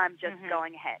me and I'm just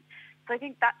going ahead. So I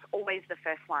think that's always the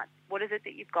first one. What is it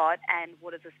that you've got and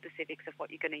what are the specifics of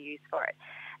what you're going to use for it?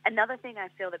 Another thing I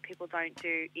feel that people don't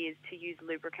do is to use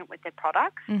lubricant with their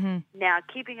products. Now,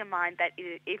 keeping in mind that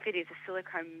if it is a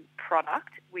silicone product,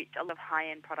 which a lot of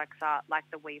high-end products are, like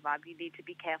the WeVibe, you need to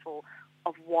be careful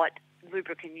of what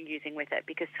lubricant you're using with it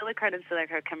because silicone and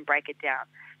silicone can break it down.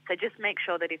 So just make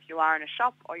sure that if you are in a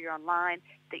shop or you're online,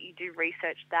 that you do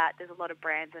research that. There's a lot of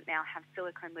brands that now have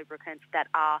silicone lubricants that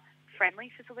are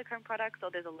friendly for silicone products, or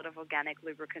there's a lot of organic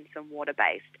lubricants and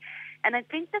water-based. And I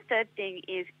think the third thing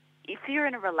is if you're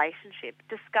in a relationship,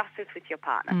 discuss this with your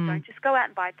partner. Don't just go out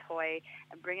and buy a toy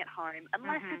and bring it home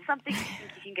unless it's something you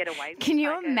think you can get away with. Can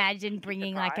you imagine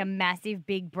bringing like a massive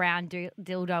big brown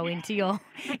dildo into your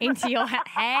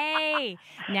Hey,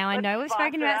 now I know we've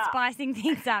spoken about spicing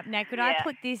things up. Now could I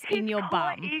put this in your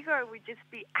bum? Ego would just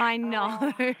be I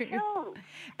know. no.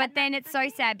 But then it's so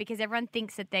sad because everyone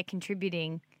thinks that they're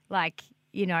contributing. Like,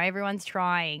 everyone's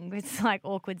trying. It's like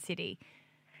awkward city.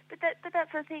 But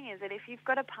that's the thing is that if you've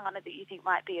got a partner that you think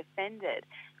might be offended,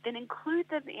 then include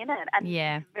them in it. And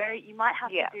you might have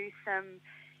to do some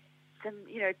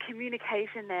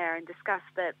communication there and discuss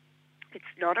that it's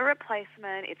not a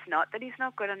replacement. It's not that he's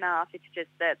not good enough. It's just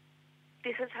that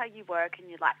this is how you work and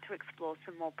you'd like to explore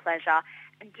some more pleasure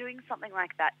and doing something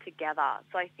like that together.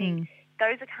 So I think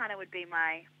those are kind of would be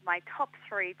my top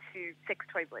 3 to sex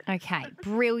toy bliss. Okay,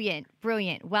 brilliant.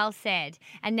 Well said.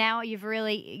 And now you've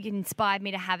really inspired me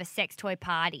to have a sex toy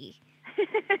party.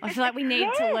 I feel like we need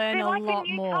to learn a lot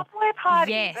more.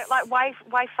 Party, yes, but like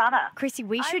way funner. Chrissy,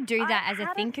 we should do that as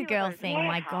a Think a Girl thing.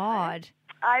 My God.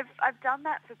 I've done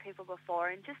that for people before,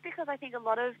 and just because I think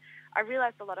I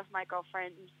realised a lot of my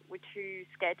girlfriends were too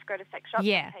scared to go to sex shops.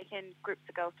 Yeah. I've taken groups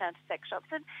of girls down to sex shops,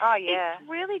 and it's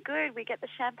really good. We get the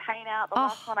champagne out. The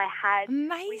last one I had,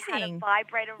 amazing. We had a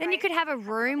vibrator. Then you could have a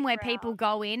room where people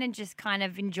go in and just kind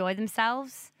of enjoy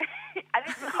themselves. I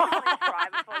think you should probably try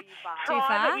before you buy. Too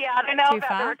far? Yeah, I don't know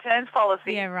about the returns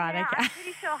policy. Yeah, right. Yeah, Okay. I'm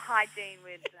pretty sure hygiene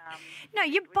would. No,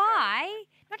 you buy.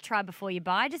 Not try before you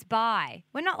buy. Just buy.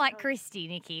 We're not like Christy,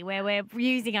 Nikki, where we're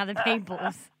using other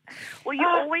people's. Well, you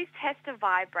always test a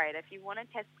vibrator. If you want to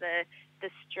test the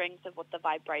strength of what the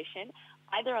vibration,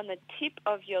 either on the tip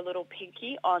of your little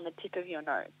pinky or on the tip of your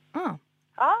nose. Oh.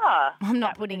 Ah. I'm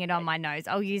not putting it on my nose.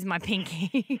 I'll use my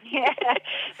pinky. Yeah,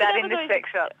 that in the was sex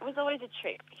shop. It was always a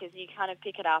trick because you kind of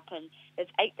pick it up and there's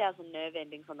 8,000 nerve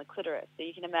endings on the clitoris. So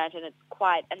you can imagine it's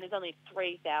quite, and there's only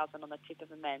 3,000 on the tip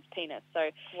of a man's penis. So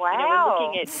Wow. we're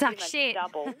looking at Suck pretty much shit.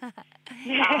 double.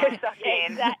 Yeah, suck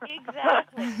in. Exactly.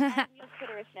 And your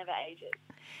clitoris never ages.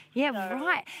 Yeah, So-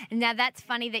 right. Now, that's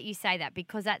funny that you say that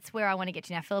because that's where I want to get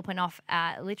to now. Philip went off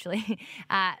literally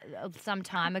some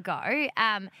time ago.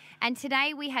 And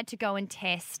today we had to go and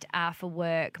test for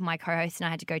work. My co-host and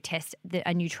I had to go test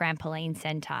a new trampoline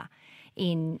centre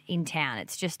in town.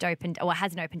 It's just opened, or it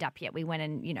hasn't opened up yet. We went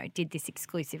and, did this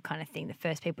exclusive kind of thing, the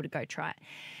first people to go try it.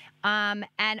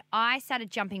 And I started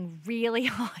jumping really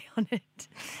high on it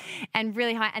and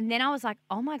really high. And then I was like,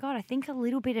 oh my God, I think a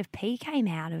little bit of pee came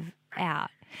out.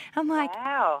 I'm like,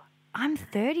 Wow. I'm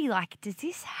 30. Like, does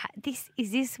this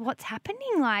is this what's happening?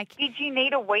 Like, Did you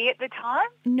need a wee at the time?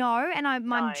 no. And I'm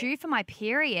No. due for my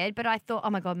period, but I thought, oh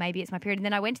my God, maybe it's my period. And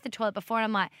then I went to the toilet before, and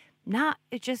I'm like, nah,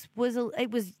 it just was.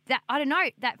 It was that, I don't know,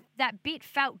 that bit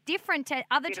felt different to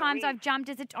other Bit times weird. I've jumped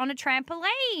on a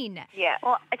trampoline. Yeah.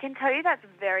 Well, I can tell you that's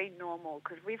very normal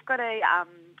because we've got a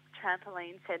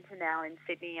trampoline centre now in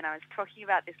Sydney, and I was talking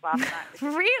about this last night with a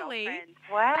few Really? girlfriends.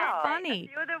 Wow. Funny. A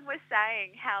few of them were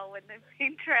saying how when they've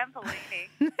been trampolining,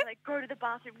 they're like, go to the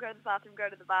bathroom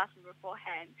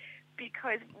beforehand,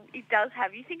 because it does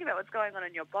have, you think about what's going on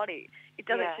in your body, it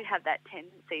does Yeah. actually have that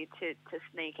tendency to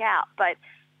sneak out. But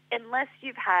unless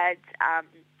you've had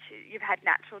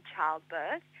natural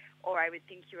childbirth, or I would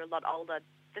think you're a lot older,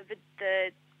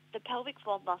 the pelvic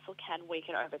floor muscle can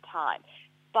weaken over time,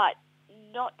 but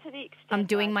not to the extent. I'm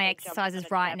doing where my I say jump exercises on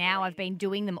a right now. trampoline. I've been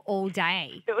doing them all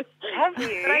day. Have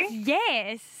you?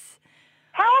 Yes.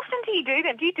 How often do you do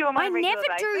them? Do you do them on I a regular never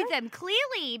do basis? them,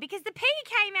 clearly, because the pee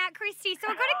came out, Christy, so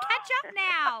I've got to catch up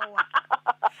now.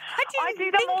 I didn't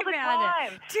do them think all the about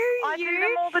time. it. Do I you? do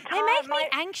them all the They make time. me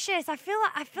anxious. I feel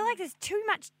like there's too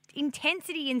much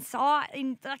intensity inside,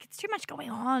 like it's too much going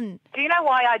on. Do you know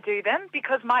why I do them?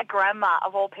 Because my grandma,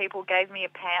 of all people, gave me a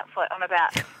pamphlet on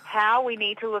about how we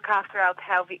need to look after our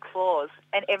pelvic floors.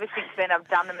 And ever since then, I've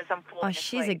done them as I'm falling Oh,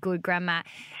 she's a asleep. good grandma.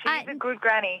 She's a good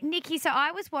granny. Nikki, so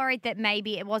I was worried that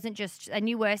maybe it wasn't just, and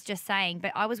you were just saying,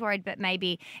 but I was worried that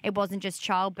maybe it wasn't just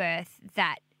childbirth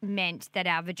that meant that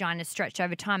our vaginas stretched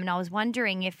over time. And I was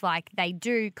wondering if, like, they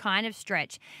do kind of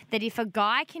stretch, that if a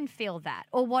guy can feel that,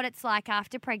 or what it's like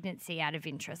after pregnancy out of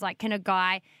interest. Like,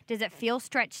 does it feel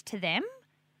stretched to them?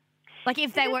 Like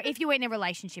if you were in a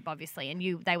relationship, obviously, and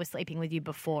they were sleeping with you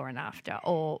before and after,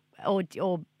 or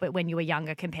but when you were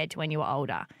younger compared to when you were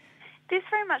older. This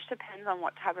very much depends on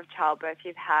what type of childbirth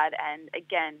you've had, and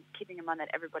again, keeping in mind that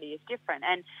everybody is different.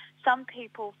 And some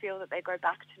people feel that they go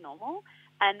back to normal,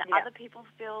 and Yeah. other people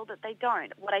feel that they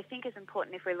don't. What I think is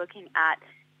important if we're looking at,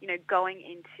 going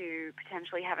into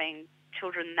potentially having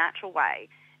children the natural way,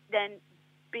 then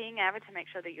being able to make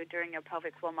sure that you're doing your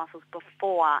pelvic floor muscles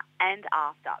before and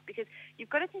after, because you've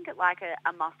got to think it like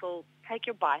a muscle. Take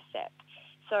your bicep.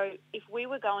 So if we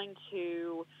were going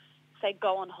to, say,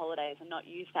 go on holidays and not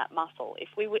use that muscle, if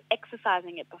we were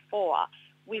exercising it before,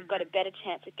 we've got a better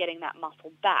chance of getting that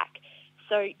muscle back.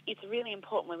 So it's really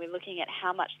important when we're looking at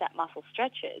how much that muscle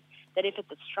stretches, that if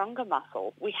it's a stronger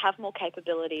muscle, we have more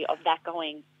capability of that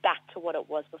going back to what it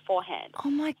was beforehand. Oh,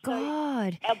 my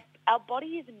God. Our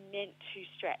body is meant to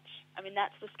stretch. I mean,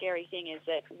 that's the scary thing, is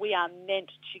that we are meant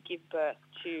to give birth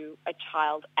to a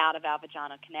child out of our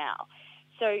vagina canal.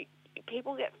 So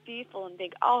people get fearful and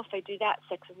think, oh, if they do that,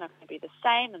 sex is not going to be the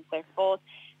same and so forth.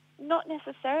 Not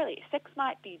necessarily. Sex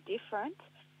might be different,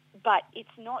 but it's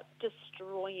not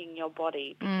destroying your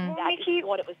body, because that Nikki, is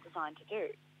what it was designed to do.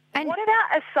 And what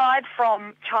about aside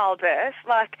from childbirth?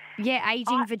 Like, yeah,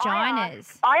 aging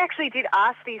vaginas. I actually did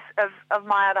ask this of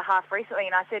my other half recently,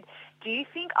 and I said, do you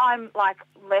think I'm like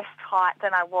less tight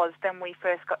than I was when we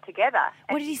first got together?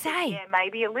 What did he say? Yeah,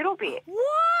 maybe a little bit. What?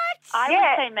 I Yeah.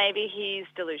 would say maybe he's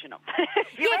delusional. Yeah,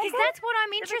 because that's what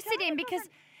I'm interested in, because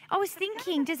I was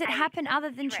thinking, does it happen other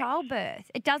than childbirth?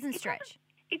 It doesn't stretch.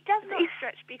 It does not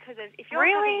stretch, because if you're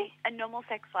Really? having a normal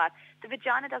sex life, the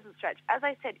vagina doesn't stretch. As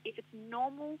I said, if it's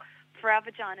normal for our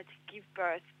vagina to give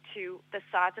birth to the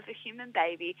size of a human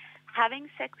baby, having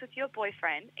sex with your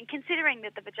boyfriend, and considering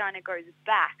that the vagina goes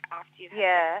back after you've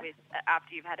had sex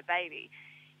after you've had a baby,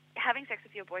 having sex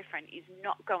with your boyfriend is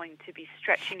not going to be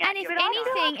stretching out And if your vagina.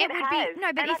 anything, it would has. be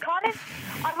no. But And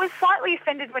if I was slightly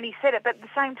offended when he said it, but at the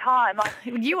same time, like,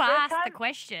 you the first asked the time-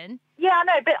 question, Yeah,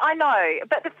 I know.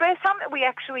 But the first time that we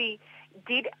actually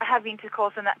did have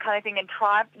intercourse and that kind of thing, and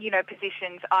try,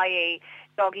 positions, i.e.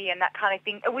 doggy and that kind of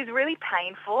thing, it was really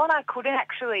painful, and I couldn't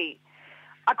actually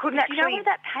I couldn't Do actually... you know where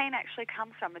that pain actually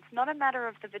comes from? It's not a matter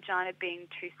of the vagina being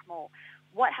too small.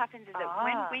 What happens is that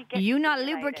when we get You're not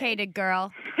stimulated- lubricated,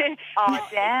 girl. Oh,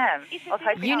 damn. It's I was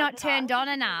hoping You're I not was turned on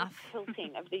enough.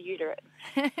 tilting of the uterus.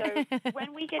 So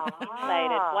when we get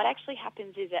stimulated, what actually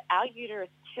happens is that our uterus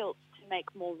tilts to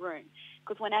make more room.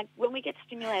 Because when we get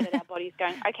stimulated, our body's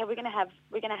going, okay, we're going to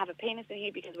have a penis in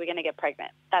here because we're going to get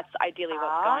pregnant. That's ideally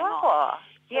what's going on.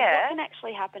 So what can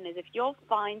actually happen is if you're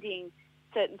finding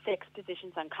certain sex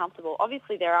positions uncomfortable,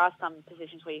 obviously there are some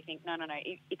positions where you think, no,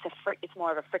 it's more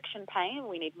of a friction pain,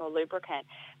 we need more lubricant.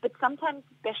 But sometimes,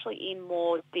 especially in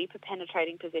more deeper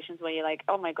penetrating positions where you're like,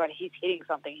 oh my God, he's hitting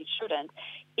something he shouldn't,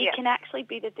 it can actually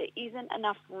be that there isn't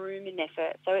enough room in there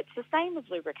so it's the same as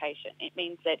lubrication. It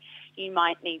means that you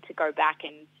might need to go back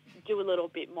and do a little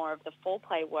bit more of the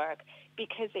foreplay work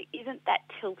because there isn't that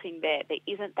tilting there. There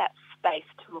isn't that space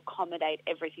to accommodate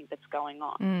everything that's going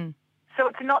on. Mm. So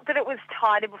it's not that it was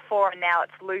tighter before and now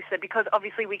it's looser, because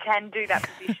obviously we can do that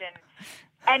position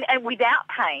and without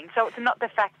pain. So it's not the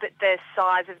fact that the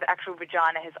size of the actual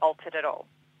vagina has altered at all.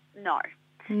 No.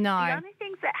 No. The only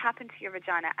things that happen to your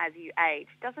vagina as you age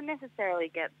doesn't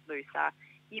necessarily get looser.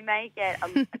 You may get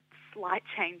a slight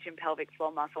change in pelvic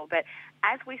floor muscle, but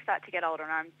as we start to get older,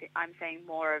 and I'm seeing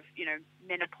more of,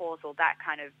 menopausal, that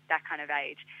kind of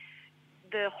age,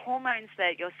 the hormones,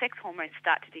 your sex hormones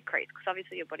start to decrease because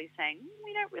obviously your body's saying,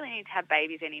 we don't really need to have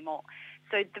babies anymore.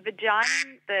 So the vaginal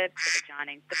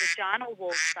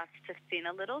wall starts to thin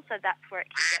a little, so that's where it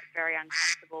can get very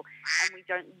uncomfortable, and we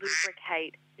don't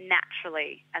lubricate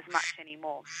naturally as much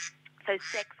anymore. So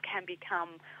sex can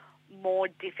become more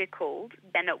difficult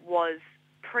than it was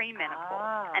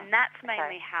pre-menopause. And that's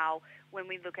mainly how, when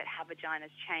we look at how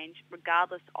vaginas change,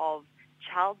 regardless of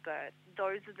childbirth,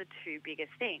 those are the two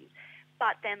biggest things.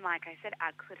 But then, like I said,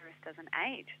 our clitoris doesn't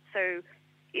age. So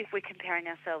if we're comparing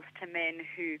ourselves to men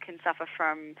who can suffer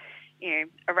from,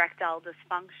 erectile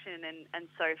dysfunction and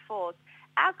so forth,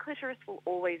 our clitoris will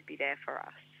always be there for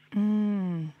us.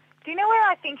 Mm. Do you know where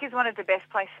I think is one of the best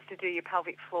places to do your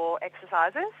pelvic floor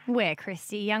exercises? Where,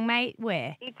 Christy, young mate?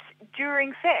 Where? It's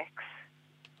during sex.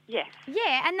 Yes.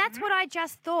 Yeah, and that's what I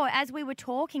just thought as we were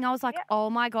talking. I was like, oh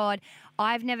my God,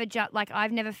 I've never felt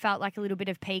like a little bit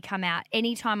of pee come out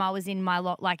anytime I was in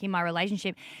my in my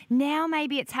relationship. Now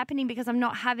maybe it's happening because I'm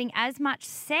not having as much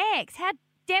sex. How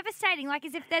devastating. Like,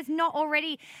 as if there's not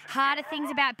already harder things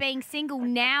about being single.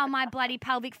 Now my bloody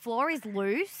pelvic floor is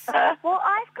loose. Well,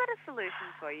 I've got a solution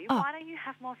for you. Oh. Why don't you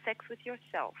have more sex with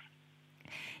yourself?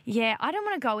 Yeah, I don't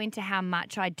want to go into how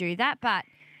much I do that, but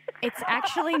it's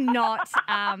actually not,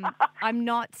 I'm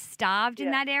not starved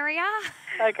in that area.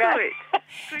 Okay.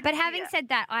 But having said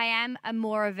that, I am a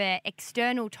more of an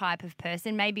external type of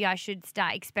person. Maybe I should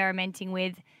start experimenting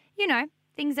with,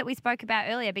 things that we spoke about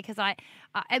earlier, because I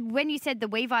when you said the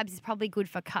We Vibes is probably good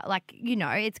for,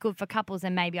 it's good for couples,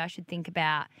 and maybe I should think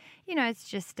about, it's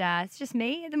just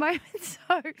me at the moment.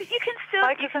 So you can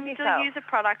still use a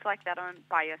product like that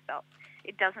by yourself.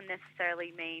 It doesn't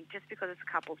necessarily mean just because it's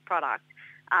a couple's product,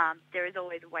 there is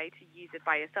always a way to use it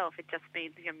by yourself. It just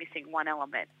means you're missing one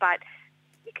element, but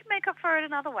you can make up for it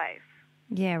in other ways.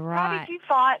 Yeah, right.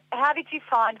 How did you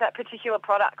find that particular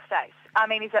product, Stace? I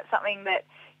mean, is that something that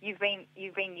you've been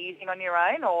using on your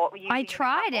own, or I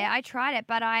tried it,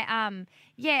 but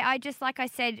I just, like I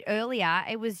said earlier,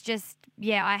 it was just,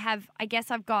 I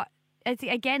guess I've got, it's,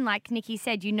 again, like Nikki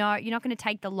said, you're not going to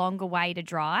take the longer way to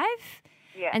drive.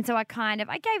 Yeah. And so I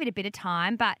gave it a bit of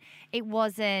time, but it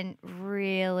wasn't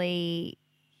really,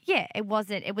 it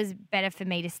wasn't, it was better for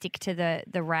me to stick to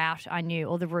the route I knew,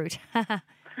 or the route.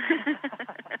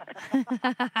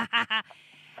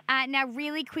 Now,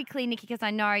 really quickly, Nikki, because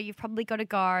I know you've probably got to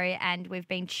go, and we've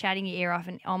been chatting your ear off,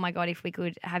 and oh my God, if we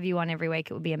could have you on every week,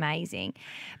 it would be amazing.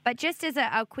 But just as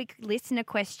a quick listener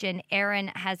question, Erin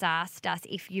has asked us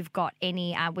if you've got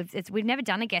any, we've never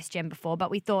done a guest gem before, but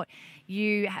we thought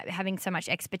you, having so much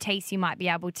expertise, you might be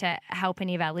able to help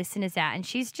any of our listeners out. And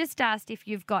she's just asked if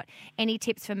you've got any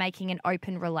tips for making an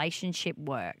open relationship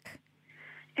work.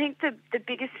 I think the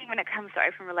biggest thing when it comes to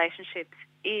open relationships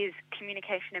is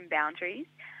communication and boundaries.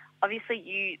 Obviously,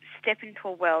 you step into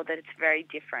a world that it's very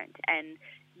different, and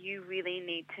you really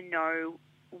need to know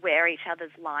where each other's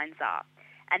lines are,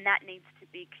 and that needs to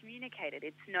be communicated.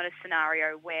 It's not a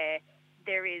scenario where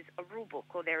there is a rule book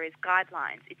or there is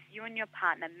guidelines. It's you and your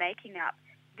partner making up,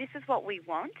 this is what we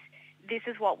want, this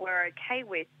is what we're okay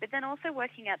with, but then also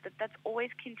working out that that's always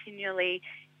continually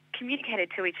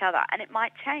communicated to each other, and it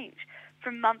might change.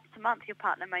 From month to month, your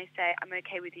partner may say, I'm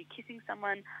okay with you kissing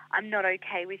someone, I'm not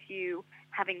okay with you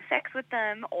having sex with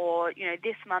them, or,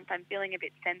 this month I'm feeling a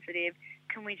bit sensitive,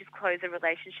 can we just close the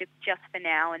relationship just for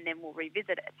now and then we'll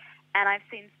revisit it? And I've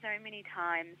seen so many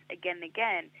times, again and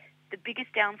again, the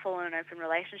biggest downfall in open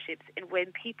relationships is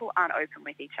when people aren't open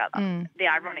with each other. The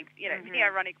ironic, the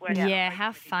ironic word. Yeah,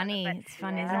 how funny. It's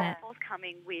fun, isn't it? Couples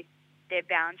coming with their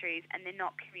boundaries and they're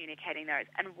not communicating those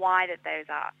and why that those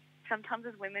are. Sometimes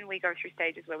as women we go through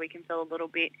stages where we can feel a little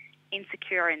bit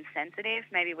insecure and sensitive.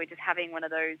 Maybe we're just having one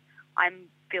of those I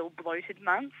feel bloated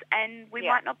months, and we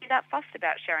might not be that fussed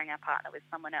about sharing our partner with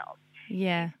someone else.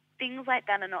 Yeah. Things like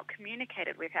that are not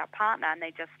communicated with our partner, and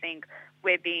they just think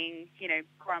we're being,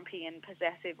 grumpy and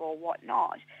possessive or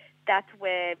whatnot. That's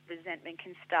where resentment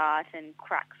can start and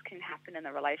cracks can happen in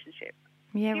the relationship.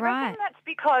 Yeah, Do you right. reckon that's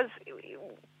because,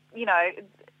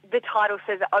 the title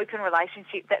says open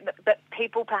relationship, that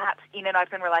people perhaps in an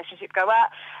open relationship go, well,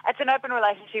 it's an open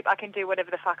relationship, I can do whatever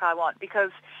the fuck I want?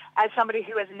 Because as somebody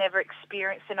who has never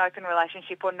experienced an open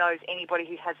relationship or knows anybody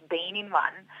who has been in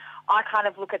one, I kind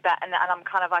of look at that and I'm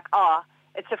kind of like,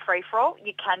 it's a free-for-all,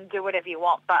 you can do whatever you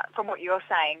want. But from what you're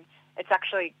saying, it's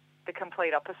actually the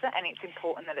complete opposite, and it's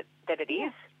important that it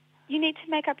is. You need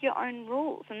to make up your own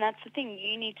rules, and that's the thing.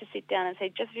 You need to sit down and say,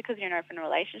 just because you're in an open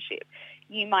relationship,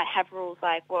 you might have rules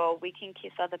like, well, we can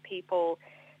kiss other people,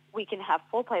 we can have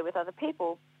foreplay with other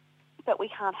people, but we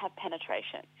can't have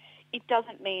penetration. It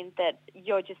doesn't mean that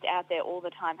you're just out there all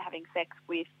the time having sex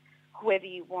with whoever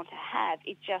you want to have.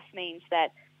 It just means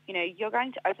that, you're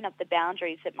going to open up the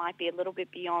boundaries that might be a little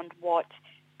bit beyond what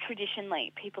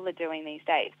traditionally people are doing these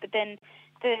days. But then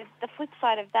the flip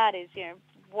side of that is,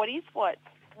 what is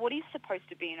supposed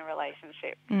to be in a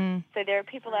relationship? So there are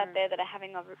people out there that are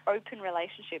having open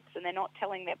relationships and they're not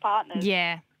telling their partners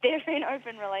they're in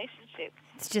open relationships.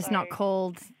 It's just not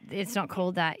called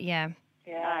that, yeah.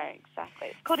 Yeah, no, exactly.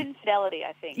 It's called infidelity,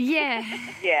 I think. Yeah.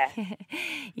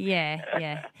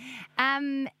 Yeah.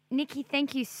 Nikki,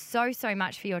 thank you so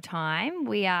much for your time.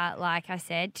 We are, like I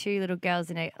said, two little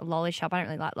girls in a lolly shop. I don't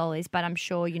really like lollies, but I'm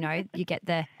sure, you get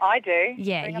the... I do.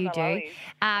 Yeah, Bring on you the do. lollies.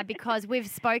 Because we've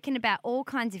spoken about all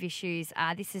kinds of issues.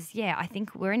 This is, I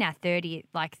think we're in our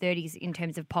 30s in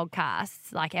terms of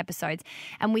podcasts, like episodes,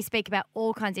 and we speak about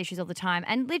all kinds of issues all the time.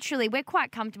 And literally, we're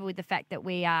quite comfortable with the fact that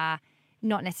we are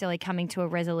not necessarily coming to a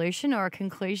resolution or a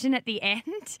conclusion at the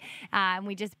end. And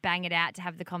we just bang it out to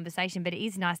have the conversation. But it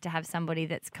is nice to have somebody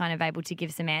that's kind of able to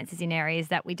give some answers in areas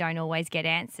that we don't always get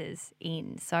answers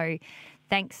in. So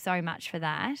thanks so much for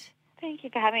that. Thank you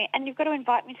for having me. And you've got to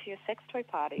invite me to your sex toy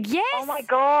party. Yes. Oh, my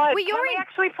God. Well, Can we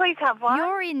actually please have one?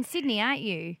 You're in Sydney, aren't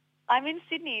you? I'm in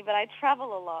Sydney, but I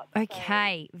travel a lot.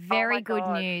 Okay, very good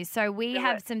God. news. So we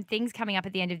have some things coming up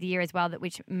at the end of the year as well,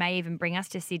 which may even bring us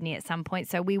to Sydney at some point.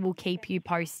 So we will keep you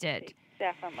posted.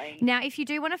 Definitely. Now, if you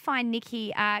do want to find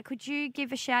Nikki, could you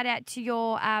give a shout out to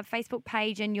your Facebook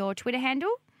page and your Twitter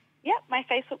handle? Yep, my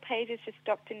Facebook page is just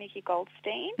Dr. Nikki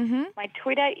Goldstein. Mm-hmm. My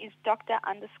Twitter is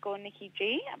Dr._Nikki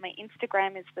G. And my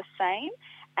Instagram is the same.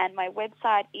 And my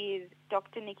website is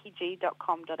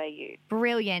drnikkig.com.au.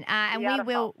 Brilliant. And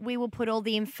we will put all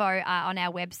the info on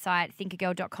our website,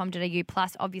 thinkergirl.com.au,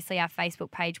 plus obviously our Facebook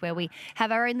page where we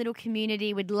have our own little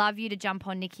community. We'd love you to jump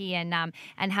on, Nikki, and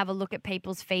have a look at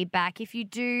people's feedback. If you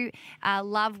do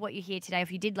love what you hear today, if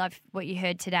you did love what you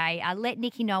heard today, let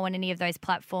Nikki know on any of those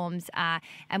platforms,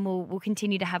 and we'll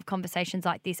continue to have conversations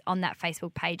like this on that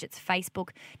Facebook page. It's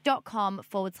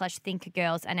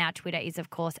facebook.com/thinkergirls, and our Twitter is, of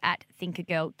course, at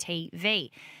thinkergirltv.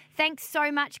 Thanks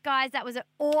so much, guys. That was an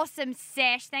awesome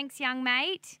sesh. Thanks, young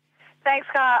mate. Thanks,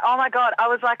 Gar. Oh, my God. I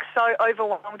was, so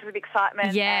overwhelmed with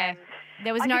excitement. Yeah. And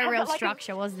there was no real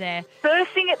structure, was there?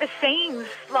 Bursting at the seams,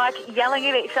 yelling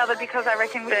at each other because I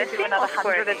reckon we should do another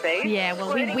 100 of these. Yeah,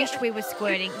 well, we wish we were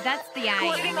squirting. That's the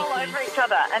aim. Squirting all over each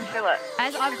other until it.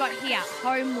 As I've got here,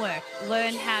 homework,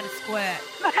 learn how to squirt.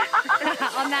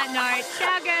 On that note,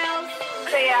 ciao, girls.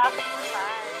 See ya. Bye.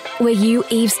 Were you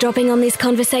eavesdropping on this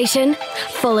conversation?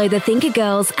 Follow the Thinker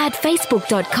Girls at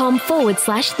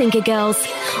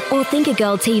facebook.com/thinkergirls or Thinker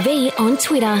Girl TV on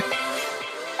Twitter.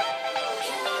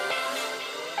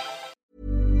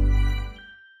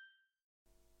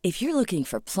 If you're looking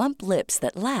for plump lips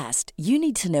that last, you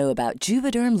need to know about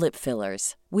Juvederm lip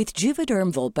fillers. With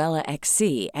Juvederm Volbella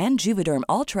XC and Juvederm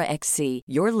Ultra XC,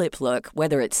 your lip look,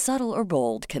 whether it's subtle or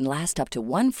bold, can last up to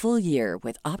 1 full year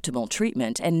with optimal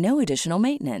treatment and no additional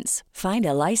maintenance. Find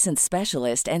a licensed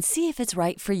specialist and see if it's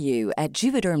right for you at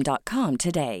Juvederm.com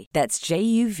today. That's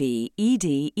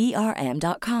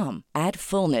JUVEDERM.com. Add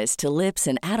fullness to lips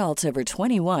in adults over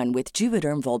 21 with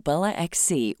Juvederm Volbella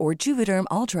XC or Juvederm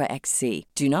Ultra XC.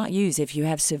 Do not use if you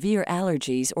have severe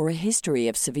allergies or a history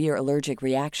of severe allergic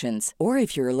reactions, or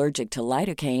if you're allergic to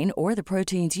lidocaine or the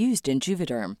proteins used in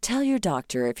Juvederm. Tell your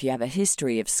doctor if you have a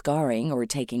history of scarring or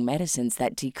taking medicines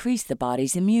that decrease the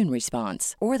body's immune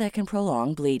response or that can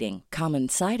prolong bleeding. Common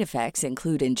side effects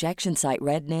include injection site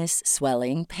redness,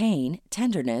 swelling, pain,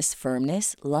 tenderness,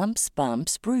 firmness, lumps,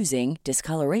 bumps, bruising,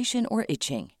 discoloration, or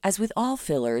itching. As with all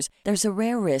fillers, there's a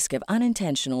rare risk of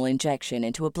unintentional injection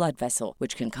into a blood vessel,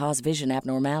 which can cause vision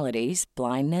abnormalities,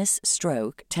 blindness,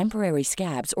 stroke, temporary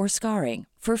scabs, or scarring.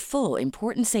 For full,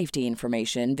 important safety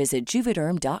information, visit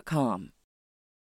Juvederm.com.